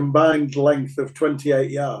with a combined length of 28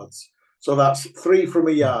 yards. So that's 3 from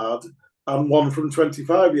a yard and 1 from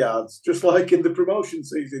 25 yards, just like in the promotion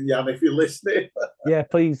season, Jan, if you're listening. Yeah,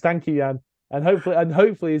 please. Thank you, Jan. And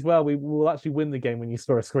hopefully as well, we will actually win the game when you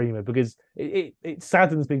score a screamer, because it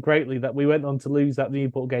saddens me greatly that we went on to lose that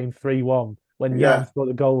Newport game 3-1 when Jan scored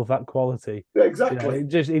a goal of that quality. Yeah, exactly.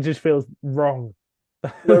 It just feels wrong.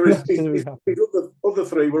 Whereas his other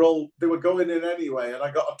 3 were going in anyway, and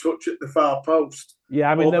I got a touch at the far post.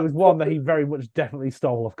 Yeah, I mean, there was one that he very much definitely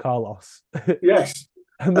stole off Carlos. Yes.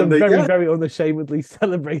 And then very unashamedly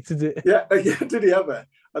celebrated it. Yeah, did he ever?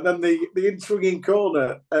 And then the in-swinging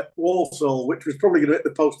corner at Walsall, which was probably going to hit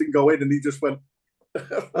the post and go in, and he just went.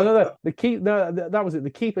 No, that was it. The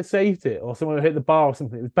keeper saved it, or someone hit the bar or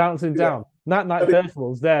something. It was bouncing down. That night,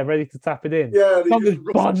 Percival's there, ready to tap it in. Yeah, Tom just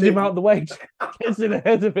barged him out of the way, gets in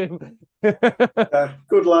ahead of him.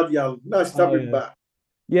 Good lad, Jan. Nice to have him back.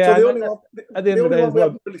 Yeah, so the only one we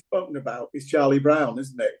haven't really spoken about is Charlie Brown,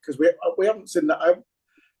 isn't it? Because we haven't seen that.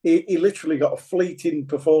 He literally got a fleeting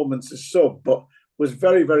performance as sub, but was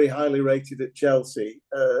very, very highly rated at Chelsea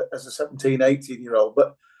as a 17, 18-year-old,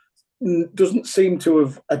 but doesn't seem to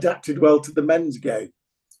have adapted well to the men's game.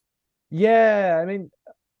 Yeah, I mean,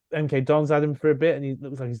 MK Don's had him for a bit, and he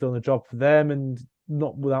looks like he's done a job for them, and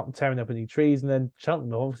not without tearing up any trees. And then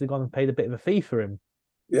Cheltenham have obviously gone and paid a bit of a fee for him.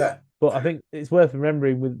 Yeah, but I think it's worth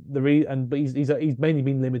remembering with but he's mainly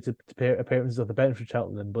been limited to appearances off the bench for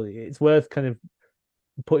Cheltenham. But it's worth kind of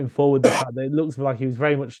putting forward the fact that it looks like he was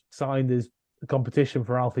very much signed as a competition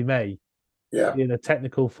for Alfie May. Yeah,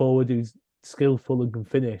 technical forward who's skillful and can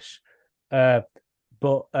finish.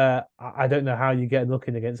 But I don't know how you get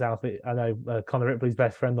looking against Alfie. I know Conor Ripley's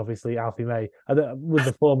best friend, obviously, Alfie May. With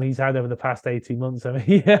the form he's had over the past 18 months, I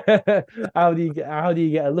mean, how do you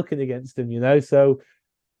get a looking against him? So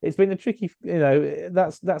it's been a tricky.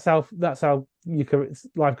 That's how your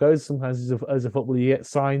life goes. Sometimes as a footballer, you get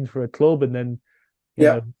signed for a club, and then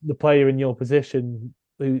the player in your position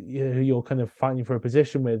who you're kind of fighting for a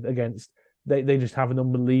position with against. They just have an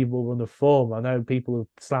unbelievable run of form. I know people have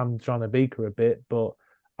slammed John Abika a bit,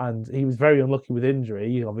 and he was very unlucky with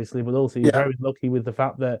injury, obviously, but also he's very unlucky with the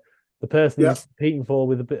fact that the person he was competing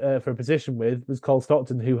for a position with was Cole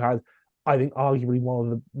Stockton, who had, I think, arguably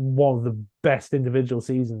one of the best individual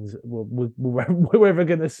seasons we're ever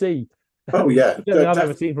going to see. Oh yeah, I've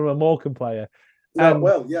ever seen from a Morecambe player. And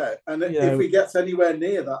if he gets anywhere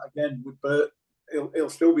near that again with Bert, he'll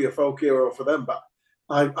still be a folk hero for them, but.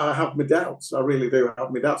 I have my doubts. I really do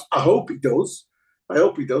have my doubts. I hope he does.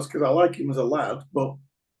 Because I like him as a lad. But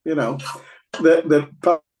the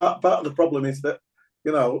part of the problem is that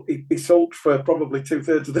he sold for probably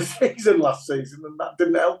 2/3 of the season last season, and that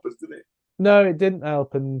didn't help us, did it? No, it didn't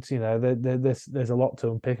help. And there's a lot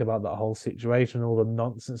to unpick about that whole situation, all the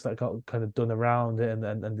nonsense that got kind of done around it,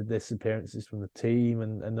 and the disappearances from the team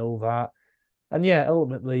and all that. And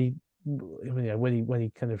ultimately, when he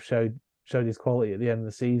kind of showed his quality at the end of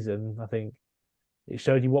the season, I think it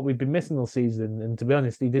showed you what we've been missing all season. And to be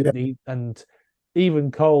honest, he didn't need, and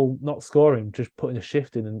even Cole not scoring, just putting a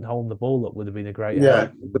shift in and holding the ball up would have been a great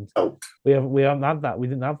help. We haven't had that. We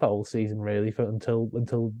didn't have that all season really until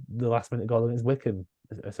the last minute goal against Wickham.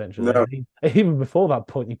 essentially. No. Even before that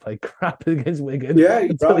point, he played crap against Wigan. Yeah,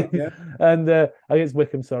 you're right. Yeah. And against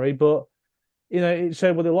Wickham, sorry. But, it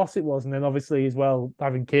showed what a loss it was. And then obviously as well,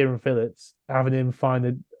 having Kieran Phillips, having him find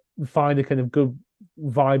a kind of good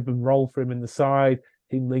vibe and role for him in the side,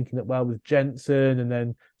 him linking up well with Jensen and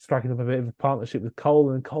then striking up a bit of a partnership with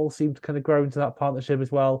Cole. And Cole seemed to kind of grow into that partnership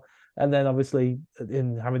as well. And then obviously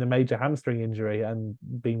in having a major hamstring injury and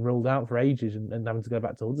being ruled out for ages and having to go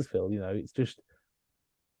back to Huddersfield, it's just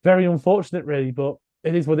very unfortunate, really. But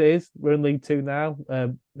it is what it is. We're in League Two now,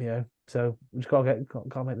 so we just gotta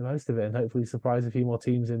make the most of it and hopefully surprise a few more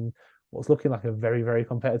teams in what's looking like a very, very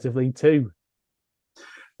competitive League Two.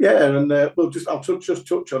 Yeah, and I'll just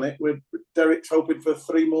touch on it. With Derek's hoping for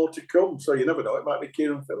 3 more to come, so you never know. It might be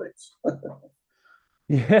Kieran Phillips.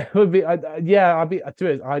 Yeah, it would be.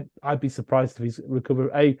 I'd be surprised if he's recovered.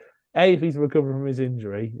 If he's recovered from his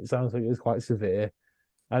injury, it sounds like it was quite severe,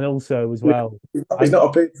 and also as well, he's not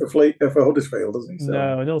appeared for Huddersfield, does he? So.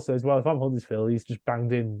 No, and also as well, if I'm Huddersfield, he's just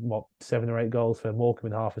banged in 7 or 8 goals for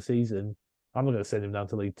Morecambe in half a season. I'm not going to send him down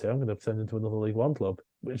to League Two. I'm going to send him to another League One club,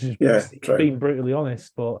 which is being brutally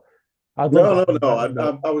honest. But no.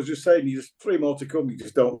 I was just saying, you just 3 more to come. You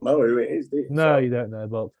just don't know who it is. No, you don't know.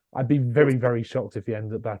 But I'd be very, very shocked if he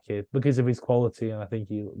ends up back here because of his quality, and I think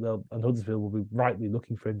and Huddersfield will be rightly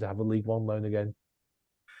looking for him to have a League One loan again.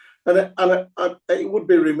 And it would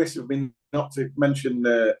be remiss of me not to mention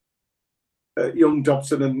young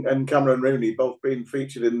Dobson and Cameron Rooney both being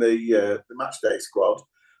featured in the matchday squad,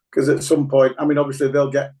 because at some point, I mean, obviously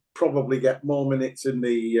they'll probably get more minutes in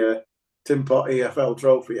the Tim Pot EFL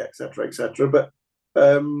Trophy, etc. But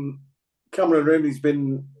Cameron Rooney's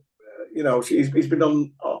been, he's been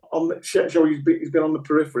on he's been on the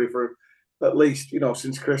periphery for at least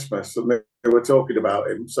since Christmas, and they were talking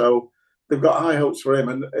about him. So they've got high hopes for him,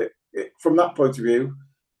 and from that point of view,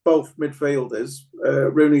 both midfielders,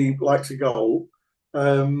 Rooney likes a goal.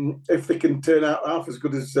 If they can turn out half as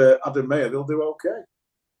good as Adam Mayer, they'll do okay.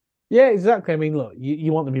 Yeah, exactly. I mean, look,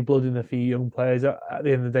 you want to be blooding a few young players. At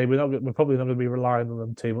the end of the day, we're probably not going to be relying on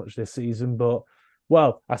them too much this season. But,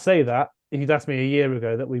 well, I say that. If you'd asked me a year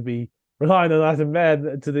ago that we'd be relying on Adam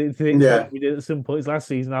Mayer to the extent we did at some points last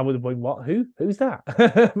season, I would have been, what? Who's that?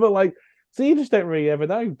 But, so you just don't really ever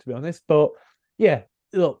know, to be honest. But, yeah,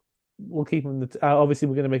 look, we'll keep them. Obviously,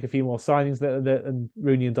 we're going to make a few more signings, and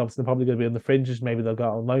Rooney and Dobson are probably going to be on the fringes. Maybe they'll go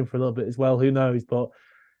out on loan for a little bit as well. Who knows? But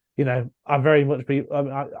I very much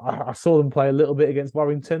I saw them play a little bit against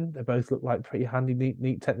Warrington. They both look like pretty handy,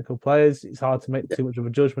 neat technical players. It's hard to make too much of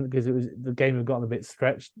a judgment because the game had gotten a bit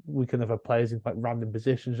stretched. We couldn't have players in quite random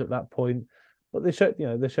positions at that point, but they showed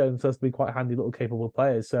themselves to be quite handy little capable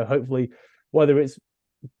players. So hopefully, whether it's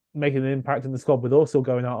making an impact in the squad with also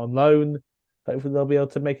going out on loan, hopefully they'll be able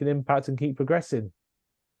to make an impact and keep progressing.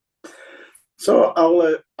 So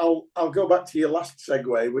I'll go back to your last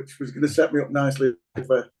segue, which was going to set me up nicely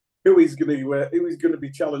for who is going to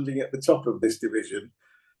be challenging at the top of this division.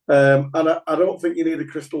 And I don't think you need a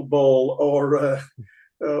crystal ball or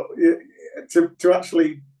to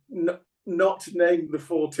actually not name the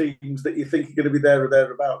 4 teams that you think are going to be there or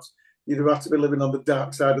thereabouts. You'd have to be living on the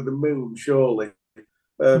dark side of the moon, surely.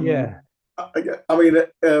 Yeah. I mean,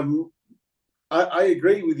 I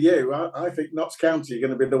agree with you. I think Notts County are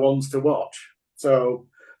going to be the ones to watch. So,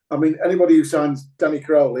 I mean, anybody who signs Danny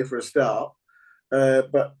Crowley for a start,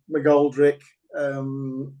 but McGoldrick,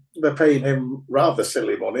 they're paying him rather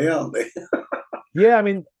silly money, aren't they? Yeah, I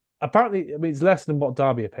mean, apparently, it's less than what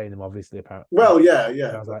Derby are paying him, obviously, apparently. Well, yeah.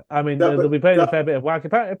 I mean, they'll be paying a fair bit of whack.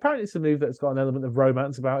 Apparently, it's a move that's got an element of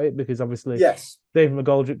romance about it because, obviously, David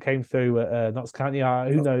McGoldrick came through at Notts County.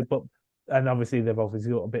 Who knows? And obviously, they've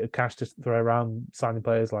obviously got a bit of cash to throw around signing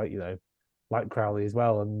players like Crowley as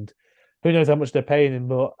well. And who knows how much they're paying him.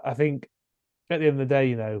 But I think at the end of the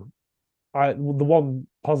day, the one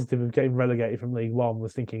positive of getting relegated from League One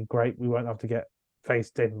was thinking, great, we won't have to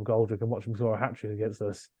face David McGoldrick and watch him score a hat-trick against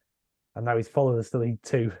us. And now he's followed us to League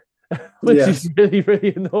Two, which is really,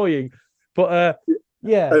 really annoying. But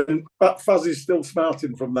yeah. And Faz is still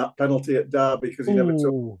smarting from that penalty at Derby because he never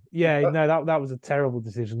took. Yeah, no, that was a terrible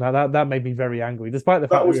decision. Now that made me very angry, despite the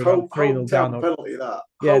fact that was we were 3-0 down. Penalty, that.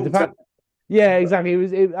 Yeah, exactly. It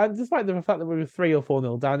was, and despite the fact that we were 3 or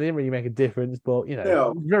 4-0 down, it didn't really make a difference. But it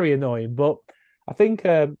was very annoying. But I think,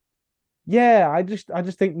 I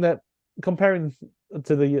just think that comparing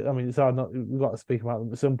to it's hard not. We've got to speak about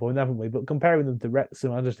them at some point, haven't we? But comparing them to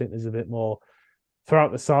Wrexham, I just think there's a bit more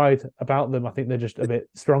throughout the side about them. I think they're just a bit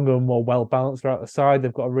stronger and more well balanced throughout the side.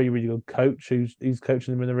 They've got a really, really good coach who's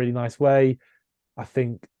coaching them in a really nice way. I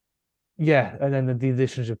think Yeah, and then the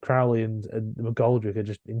additions of Crowley and McGoldrick are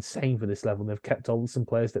just insane for this level. And they've kept hold of some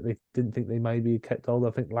players that they didn't think they maybe kept hold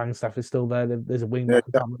of. I think Langstaff is still there. There's a wing back,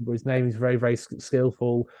 I can't remember his name. He's very, very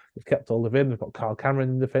skillful. They've kept hold of him. They've got Carl Cameron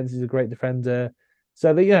in defence. He's a great defender.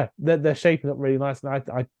 So they're shaping up really nice. And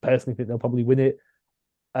I personally think they'll probably win it.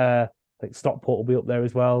 I think Stockport will be up there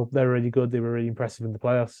as well. They're really good. They were really impressive in the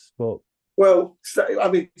playoffs. But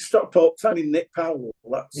Stockport signing Nick Powell.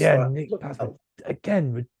 That's Nick Powell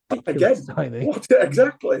again. Signing.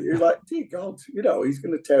 Exactly. You're like, dear God, he's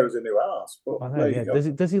going to tear us a new arse. But I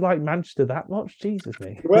know, Does he like Manchester that much? Jesus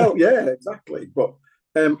me. Well, yeah, exactly. But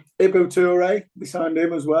Ibu Toure, they signed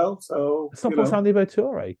him as well. So Stockport signed Ibu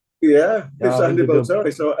Toure. Yeah, they signed Ibu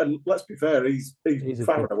Toure. So, and let's be fair, he's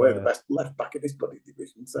far and away the best left back in this bloody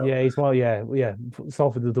division. So yeah,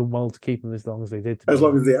 Salford have done well to keep him as long as they did. As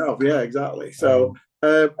long as they have, yeah, exactly. So,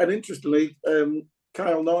 and interestingly,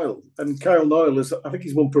 Kyle Noyle, I think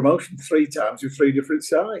he's won promotion 3 times with 3 different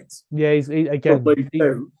sides. Yeah, I think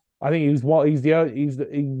he's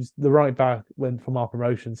the right back from our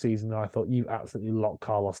promotion season. I thought you absolutely locked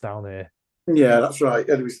Carlos down here. Yeah, that's right.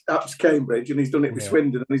 And it was at Cambridge, and he's done it with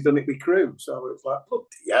Swindon, and he's done it with Crewe. So it was like, bloody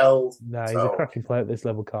hell. No, he's a cracking player at this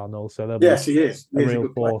level, Kyle Noyle. So yes, he is. He's a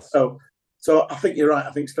real force. So I think you're right.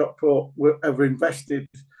 I think Stockport were invested.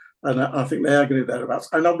 And I think they are going to be thereabouts.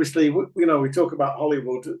 And obviously, we talk about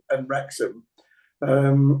Hollywood and Wrexham.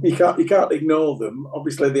 You can't ignore them.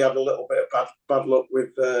 Obviously, they had a little bit of bad luck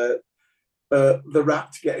with the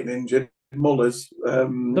Rat getting injured. Mullers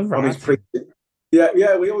the Rat. On his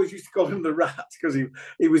yeah. We always used to call him the Rat because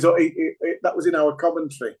he was that was in our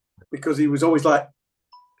commentary because he was always like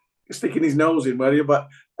sticking his nose in where. But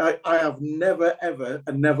I have never ever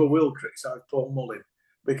and never will criticise Paul Mullin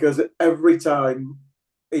because every time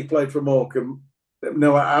he played for Morecambe,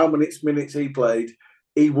 no matter how many minutes he played,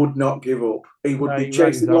 he would not give up. He would be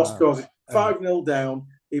chasing lost causes. 5-0 down,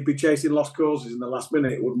 he'd be chasing lost causes in the last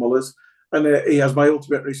minute, would Mullers. And he has my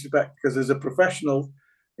ultimate respect because as a professional,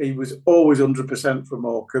 he was always 100% for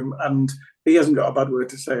Morecambe and he hasn't got a bad word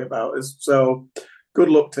to say about us. So good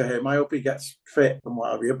luck to him. I hope he gets fit and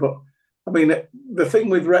what have you. But, I mean, the thing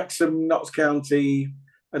with Wrexham, Notts County,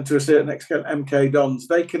 and to a certain extent MK Dons,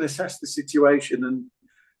 they can assess the situation and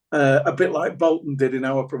a bit like Bolton did in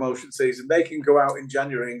our promotion season. They can go out in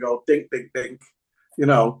January and go, dink, dink, dink.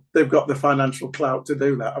 They've got the financial clout to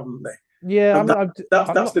do that, haven't they? Yeah,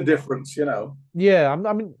 that's the difference, Yeah,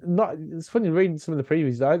 it's funny reading some of the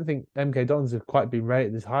previews. I don't think MK Dons have quite been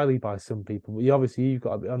rated as highly by some people. But you've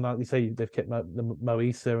got, like you say, they've kept the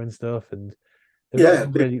Moisa and stuff, and they've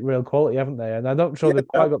got really real quality, haven't they? And I'm not sure they've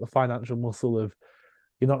quite got the financial muscle of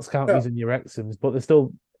your Notts Counties and your Wrexhams, but they're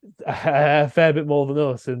still a fair bit more than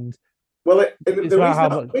us. And the reason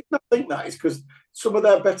I think that is because some of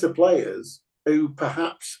their better players who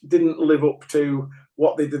perhaps didn't live up to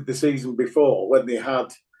what they did the season before when they had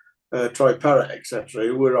Troy Parrott, etc.,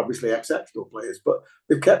 who were obviously exceptional players, but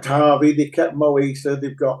they've kept Harvey, they've kept Moisa,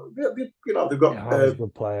 they've got Harvey's a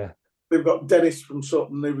good player. They've got Dennis from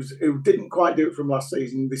Sutton, who didn't quite do it from last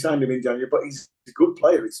season. They signed him in January, but he's a good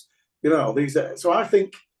player. So I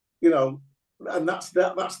think and that's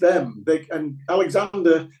them. And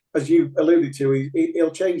Alexander, as you alluded to,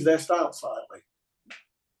 he'll change their style slightly.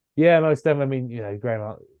 Yeah, most definitely. I mean,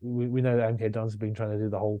 Graham, we know that MK Dons have been trying to do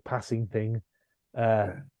the whole passing thing.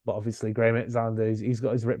 But obviously, Graham Alexander, he's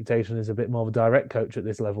got his reputation as a bit more of a direct coach at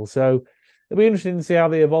this level. So it'll be interesting to see how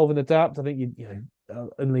they evolve and adapt. I think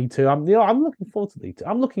in League Two, I'm looking forward to League Two.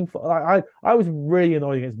 I'm looking for. I was really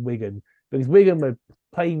annoyed against Wigan because Wigan were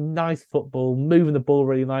playing nice football, moving the ball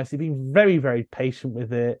really nicely, being very, very patient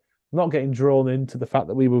with it, not getting drawn into the fact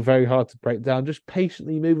that we were very hard to break down, just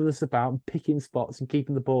patiently moving us about and picking spots and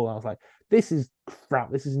keeping the ball. And I was like, this is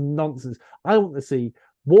crap. This is nonsense. I want to see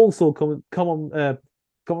Walsall come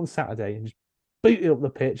on Saturday and just boot it up the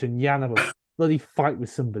pitch and Jan have a bloody fight with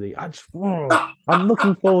somebody. I'm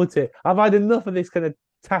looking forward to it. I've had enough of this kind of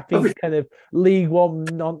tapping kind of League One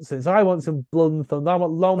nonsense. I want some blood and thunder. I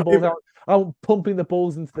want long balls. I want pumping the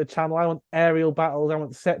balls into the channel. I want aerial battles. I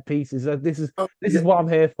want set pieces. This is what I'm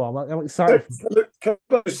here for. I'm excited. Can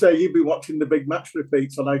I just say you've been watching the big match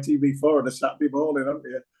repeats on ITV4 on a Saturday morning, haven't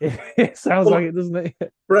you? It sounds like it, doesn't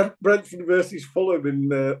it? Brentford versus Fulham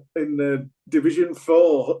in Division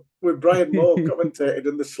 4 with Brian Moore commentated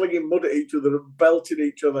and they're slinging mud at each other and belting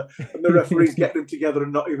each other and the referees getting them together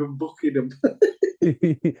and not even booking them.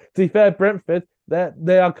 To be fair, Brentford,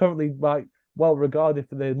 they are currently well regarded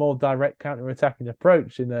for their more direct counter-attacking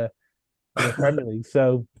approach in the Premier League.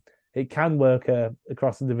 So it can work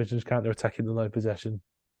across the divisions, counter-attacking the low possession.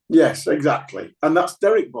 Yes, exactly. And that's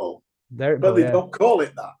Derek Ball. But they don't call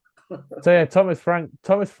it that. So yeah, Thomas Frank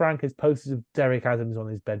has posters of Derek Adams on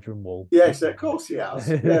his bedroom wall. Yes, of course he has.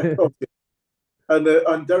 Yeah, of course he has.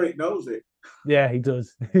 And Derek knows it. Yeah, he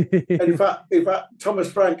does. In fact,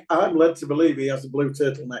 Thomas Frank, I'm led to believe he has a blue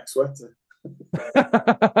turtleneck sweater.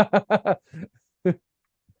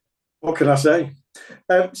 What can I say?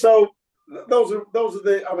 So those are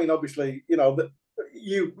the. I mean, obviously,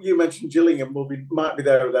 you mentioned Gillingham might be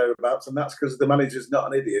there or thereabouts, and that's because the manager's not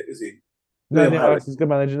an idiot, is he? No, Neil Neil Harris. Harris is a good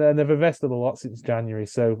manager, and they've invested a lot since January,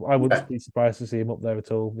 so I wouldn't be surprised to see him up there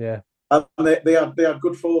at all. Yeah, And they had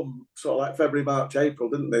good form, sort of like February, March, April,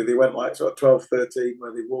 didn't they? They went like sort of 12, 13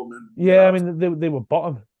 where they won. And, yeah. I mean, they were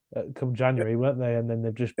bottom come January, yeah, weren't they? And then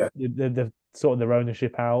they've just yeah. they've sorted their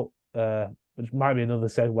ownership out, which might be another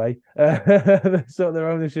segue. They've sorted their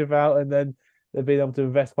ownership out, and then they've been able to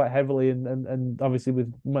invest quite heavily, and obviously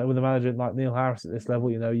with a manager like Neil Harris at this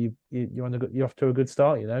level, you're off to a good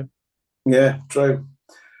start, Yeah, true.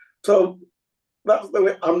 So that's the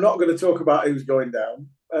way. I'm not going to talk about who's going down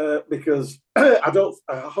because I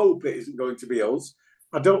hope it isn't going to be us.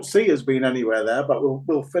 I don't see us being anywhere there, but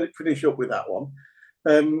we'll finish up with that one.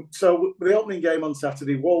 So the opening game on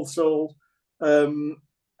Saturday, Walsall.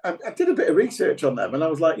 I did a bit of research on them, and I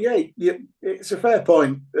was like, yeah, it's a fair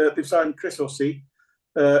point. They've signed Chris Hussey.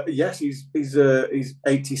 Yes, he's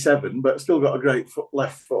 87, but still got a great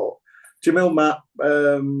left foot. Jamil Matt,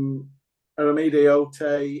 Aramide Ote,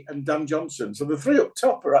 and Dan Johnson. So the three up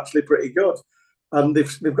top are actually pretty good. And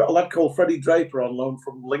they've got a lad called Freddie Draper on loan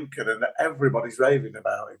from Lincoln, and everybody's raving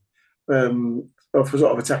about him for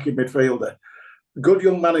sort of attacking midfielder. Good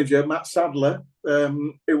young manager, Matt Sadler,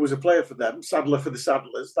 who was a player for them. Sadler for the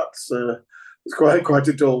Sadlers. That's quite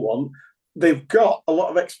a dull one. They've got a lot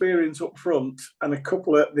of experience up front, and a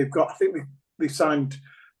couple of I think they signed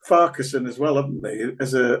Farquharson as well, haven't they,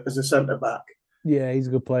 as a centre back? Yeah, he's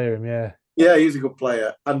a good player. Yeah. Yeah, he's a good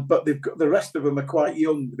player, but they've got the rest of them are quite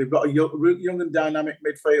young. They've got a young and dynamic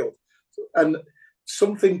midfield, and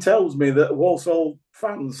something tells me that Walsall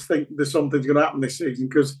fans think there's something's going to happen this season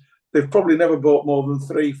because they've probably never bought more than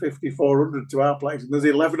 350, 400 to our place, and there's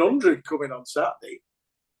 1,100 coming on Saturday.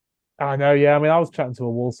 I know, yeah. I mean, I was chatting to a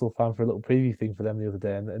Walsall fan for a little preview thing for them the other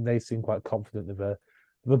day, and they seem quite confident of a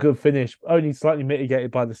good finish, only slightly mitigated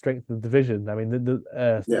by the strength of the division. I mean,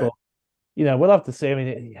 but, we'll have to see. I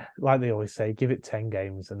mean, like they always say, give it 10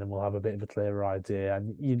 games, and then we'll have a bit of a clearer idea.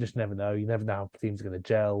 And you just never know. You never know how teams are going to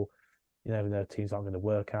gel. You never know if teams aren't going to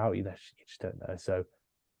work out. You just don't know. So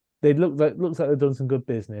looks like they've done some good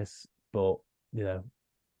business, but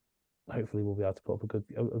hopefully we'll be able to put up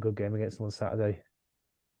a good game against them on Saturday.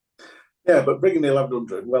 Yeah, but bringing the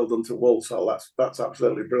 1,100, well done to Walsall. That's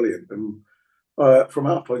absolutely brilliant. And from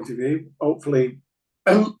our point of view, hopefully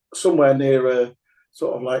somewhere near a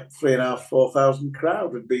sort of like 3,500, 4,000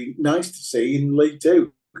 crowd would be nice to see in League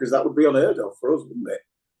Two, because that would be unheard of for us, wouldn't it?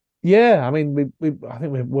 Yeah, I mean, I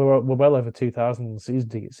think we're well over 2,000 season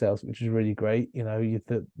ticket sales, which is really great.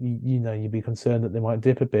 You'd be concerned that they might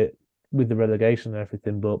dip a bit with the relegation and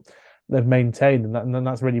everything, but they've maintained, and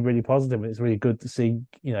that's really, really positive. And it's really good to see,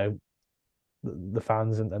 the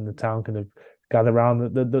fans and the town kind of gather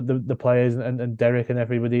around the players and Derek and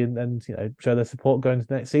everybody, and show their support going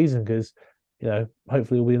to next season, because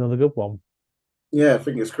hopefully it'll be another good one. Yeah,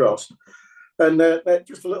 fingers crossed. And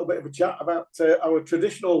just a little bit of a chat about our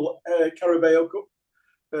traditional Carabao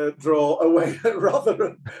Cup draw away at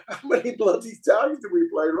Rotherham. How many bloody times do we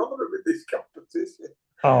play Rotherham in this competition?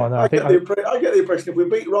 Oh no, I get the impression if we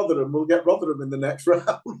beat Rotherham, we'll get Rotherham in the next round.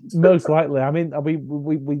 Most likely. I mean,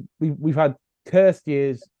 we've had cursed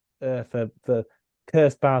years for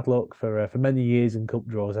cursed bad luck for many years in cup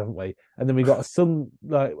draws, haven't we? And then we got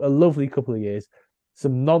a lovely couple of years,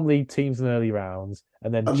 some non-league teams in early rounds,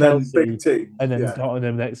 and then Chelsea, then big teams, and then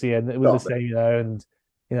Tottenham next year, and it was the same,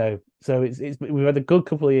 so it's we've had a good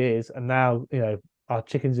couple of years, and now our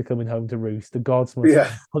chickens are coming home to roost. The gods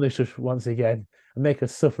must punish us once again and make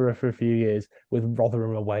us suffer for a few years with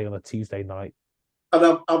Rotherham away on a Tuesday night.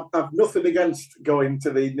 And I've nothing against going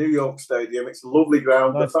to the New York Stadium. It's a lovely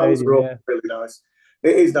ground. Nice the fans stadium, are all really nice.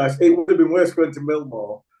 It is nice. It would have been worse going to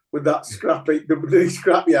Millmore with that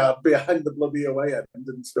scrapyard behind the bloody away end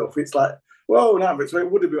and stuff. It's like, whoa, no, so it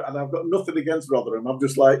would have been. And I've got nothing against Rotherham. I'm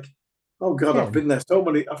just like, oh God, I've been there so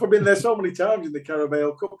many times in the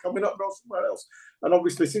Carabao Cup. Can we not go somewhere else? And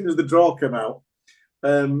obviously, as soon as the draw came out,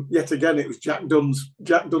 yet again, it was Jack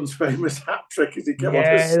Dunn's famous hat trick as he came on.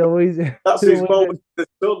 That's his moment in the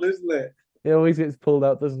sun, isn't it? It always gets pulled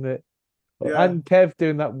out, doesn't it? Yeah. And Kev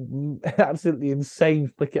doing that absolutely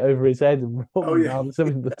insane flick it over his head and rolling down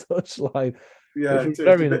something the touchline. Yeah, which was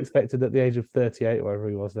very unexpected at the age of 38, or whatever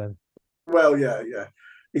he was then. Well, yeah.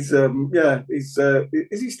 He's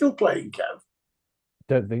is he still playing, Kev?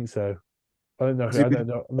 Don't think so. I don't know. Has he I been don't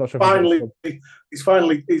know. I'm not sure. finally,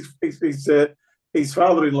 his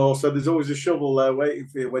father-in-law said there's always a shovel there waiting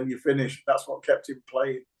for you when you finish. That's what kept him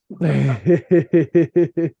playing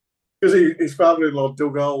If because his father-in-law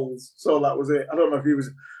dug holes, so that was it. I don't know if he was.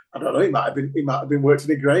 I don't know. He might have been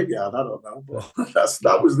working in a graveyard. I don't know, but that's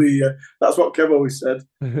what Kev always said.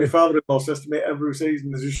 My father-in-law says to me every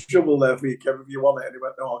season, "There's a shovel there for you, Kev, if you want it." And he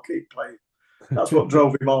went, "No, I'll keep playing." That's what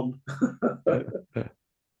drove him on.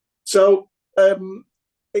 So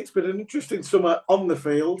it's been an interesting summer on the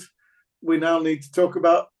field. We now need to talk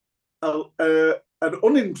about an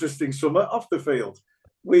uninteresting summer off the field.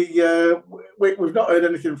 We've not heard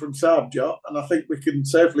anything from Sabjot, and I think we can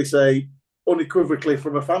safely say, unequivocally,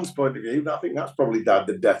 from a fan's point of view, I think that's probably died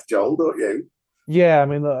the death, Joel, don't you? Yeah, I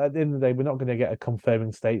mean, look, at the end of the day, we're not going to get a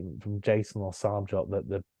confirming statement from Jason or Sarmjot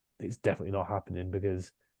that it's definitely not happening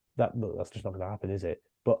because that's just not going to happen, is it?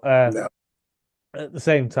 But No. at the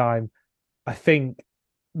same time, I think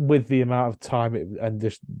with the amount of time and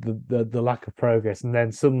just the lack of progress, and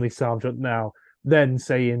then suddenly Sarmjot now then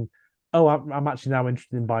saying, "Oh, I'm actually now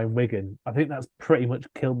interested in buying Wigan," I think that's pretty much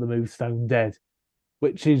killed the move stone dead,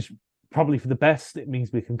 which is probably for the best. It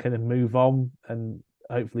means we can kind of move on, and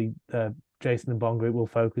hopefully Jason and Bond Group will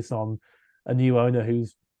focus on a new owner who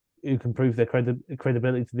can prove their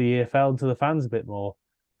credibility to the EFL and to the fans a bit more.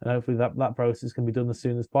 And hopefully that process can be done as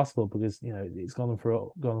soon as possible because it's gone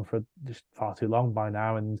on for just far too long by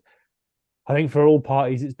now. And I think for all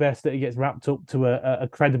parties, it's best that it gets wrapped up to a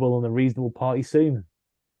credible and a reasonable party soon.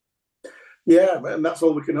 Yeah, and that's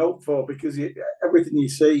all we can hope for because everything you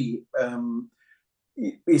see,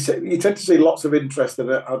 you tend to see lots of interest.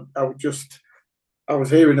 And I was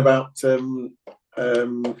hearing about some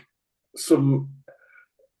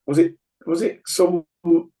was it some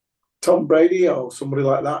Tom Brady or somebody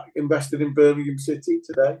like that invested in Birmingham City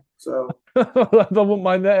today. So I wouldn't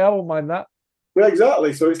mind that. I wouldn't mind that. Well,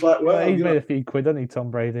 exactly. So it's like, well, he's made a few quid, hasn't he, Tom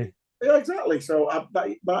Brady? Yeah, exactly. So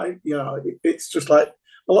it's just like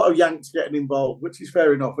a lot of Yanks getting involved, which is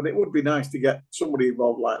fair enough, and it would be nice to get somebody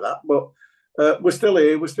involved like that. But we're still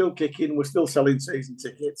here, we're still kicking, we're still selling season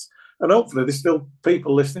tickets, and hopefully there's still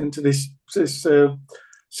people listening to this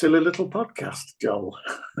silly little podcast, Joel.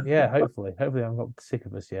 Yeah, hopefully I'm not sick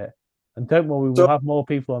of us yet. And don't worry, we'll have more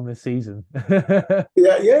people on this season.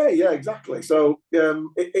 yeah, exactly. So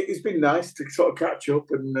it's been nice to sort of catch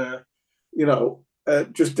up and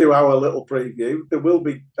just do our little preview. There will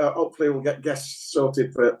be hopefully we'll get guests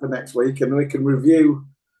sorted for next week, and we can review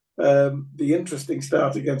the interesting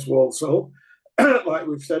start against Walsall. Like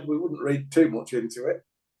we've said, we wouldn't read too much into it.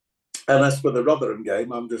 And as for the Rotherham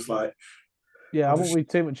game, I'm just like, I won't read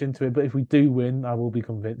too much into it. But if we do win, I will be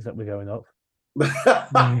convinced that we're going up.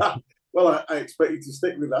 Well, I expect you to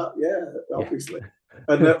stick with that. Yeah, obviously.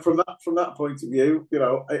 Yeah. And from that point of view,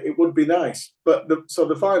 it would be nice. But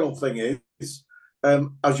the final thing is,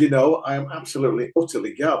 as you know, I am absolutely,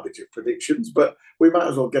 utterly garbage at predictions, but we might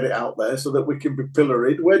as well get it out there so that we can be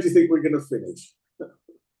pilloried. Where do you think we're going to finish?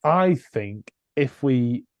 I think if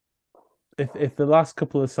the last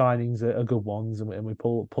couple of signings are good ones and we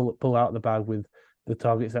pull out the bag with the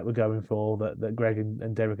targets that we're going for that Greg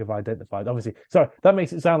and Derek have identified. Obviously, sorry, that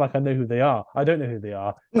makes it sound like I know who they are. I don't know who they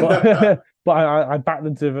are, but but I back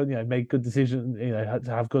them to make good decisions. To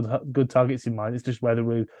have good targets in mind. It's just whether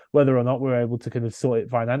or not we're able to kind of sort it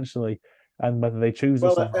financially and whether they choose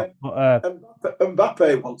us or not.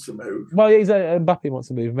 Mbappe wants to move. Well, yeah, Mbappe wants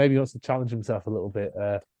to move. Maybe he wants to challenge himself a little bit.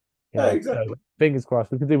 Exactly. So fingers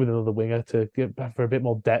crossed. We could do with another winger to get for a bit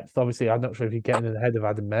more depth. Obviously, I'm not sure if he's getting in the head of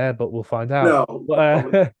Adam Mayer, but we'll find out.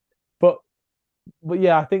 No, but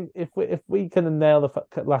yeah, I think if we can nail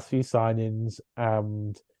the last few signings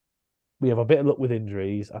and we have a bit of luck with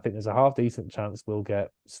injuries, I think there's a half decent chance we'll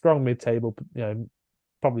get strong mid-table.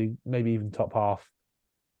 Probably maybe even top half.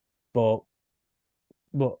 But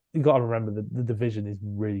you got to remember the division is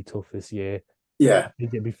really tough this year. Yeah,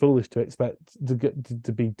 it'd be foolish to expect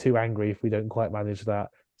to be too angry if we don't quite manage that,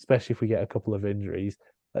 especially if we get a couple of injuries.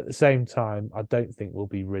 At the same time, I don't think we'll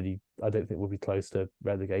be close to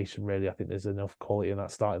relegation. Really, I think there's enough quality in that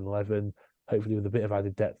starting 11. Hopefully, with a bit of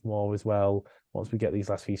added depth more as well. Once we get these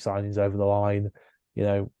last few signings over the line,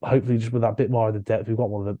 hopefully just with that bit more of the depth, we've got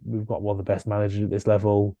one of the best managers at this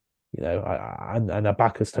level. And I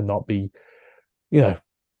back us to not be,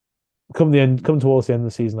 come towards the end of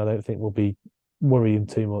the season. I don't think we'll be worrying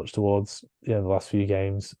too much towards the last few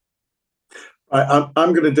games. I'm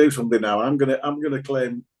going to do something now. I'm going to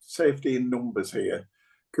claim safety in numbers here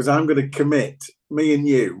because I'm going to commit me and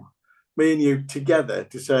you together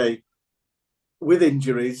to say with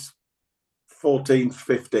injuries 14th,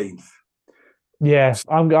 15th. Yeah,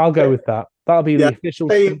 I'll go with that. That'll be the official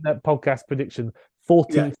Stay- ShrimpNet podcast prediction.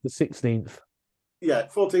 14th to 16th. Yeah,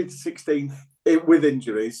 14th to 16th with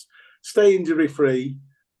injuries. Stay injury free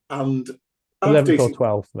and 11th or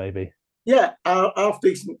 12th, maybe. Yeah, half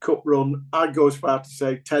decent cup run. I'd go as far to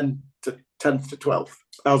say 10th to 12th.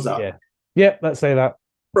 How's that? Yeah, let's say that.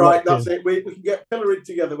 Right, that's it. We can get pilloried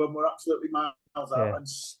together when we're absolutely miles out and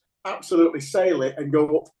absolutely sail it and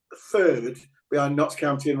go up third behind Notts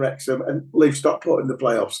County and Wrexham and leave Stockport in the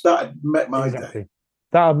playoffs. That'd make my day.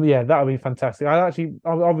 That'd be fantastic. I'd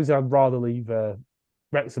rather leave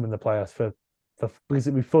Wrexham in the playoffs because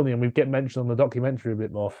it'd be funny and we'd get mentioned on the documentary a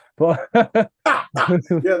bit more. But yeah,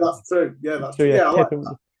 that's true. Yeah, that's true. Yeah, I like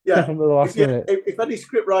that. Yeah, if any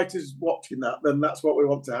script writers watching that, then that's what we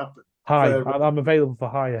want to happen. Hi, I'm available for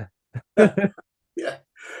hire.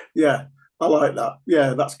 yeah, I like that.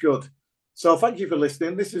 Yeah, that's good. So thank you for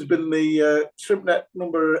listening. This has been the ShrimpNet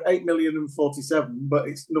number 8,047,000, but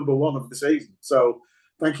it's number 1 of the season. So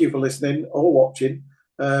thank you for listening or watching.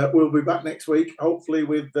 We'll be back next week, hopefully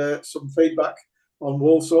with some feedback on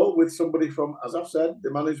Walsall with somebody from, as I've said,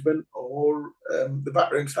 the management or the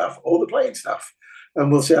backroom staff or the playing staff.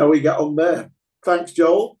 And we'll see how we get on there. Thanks,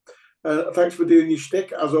 Joel. Thanks for doing your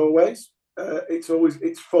shtick, as always.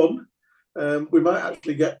 It's fun. We might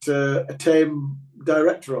actually get a tame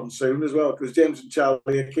director on soon as well, because James and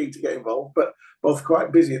Charlie are keen to get involved, but both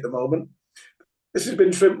quite busy at the moment. This has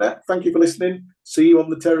been ShrimpNet. Thank you for listening. See you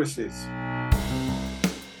on the terraces.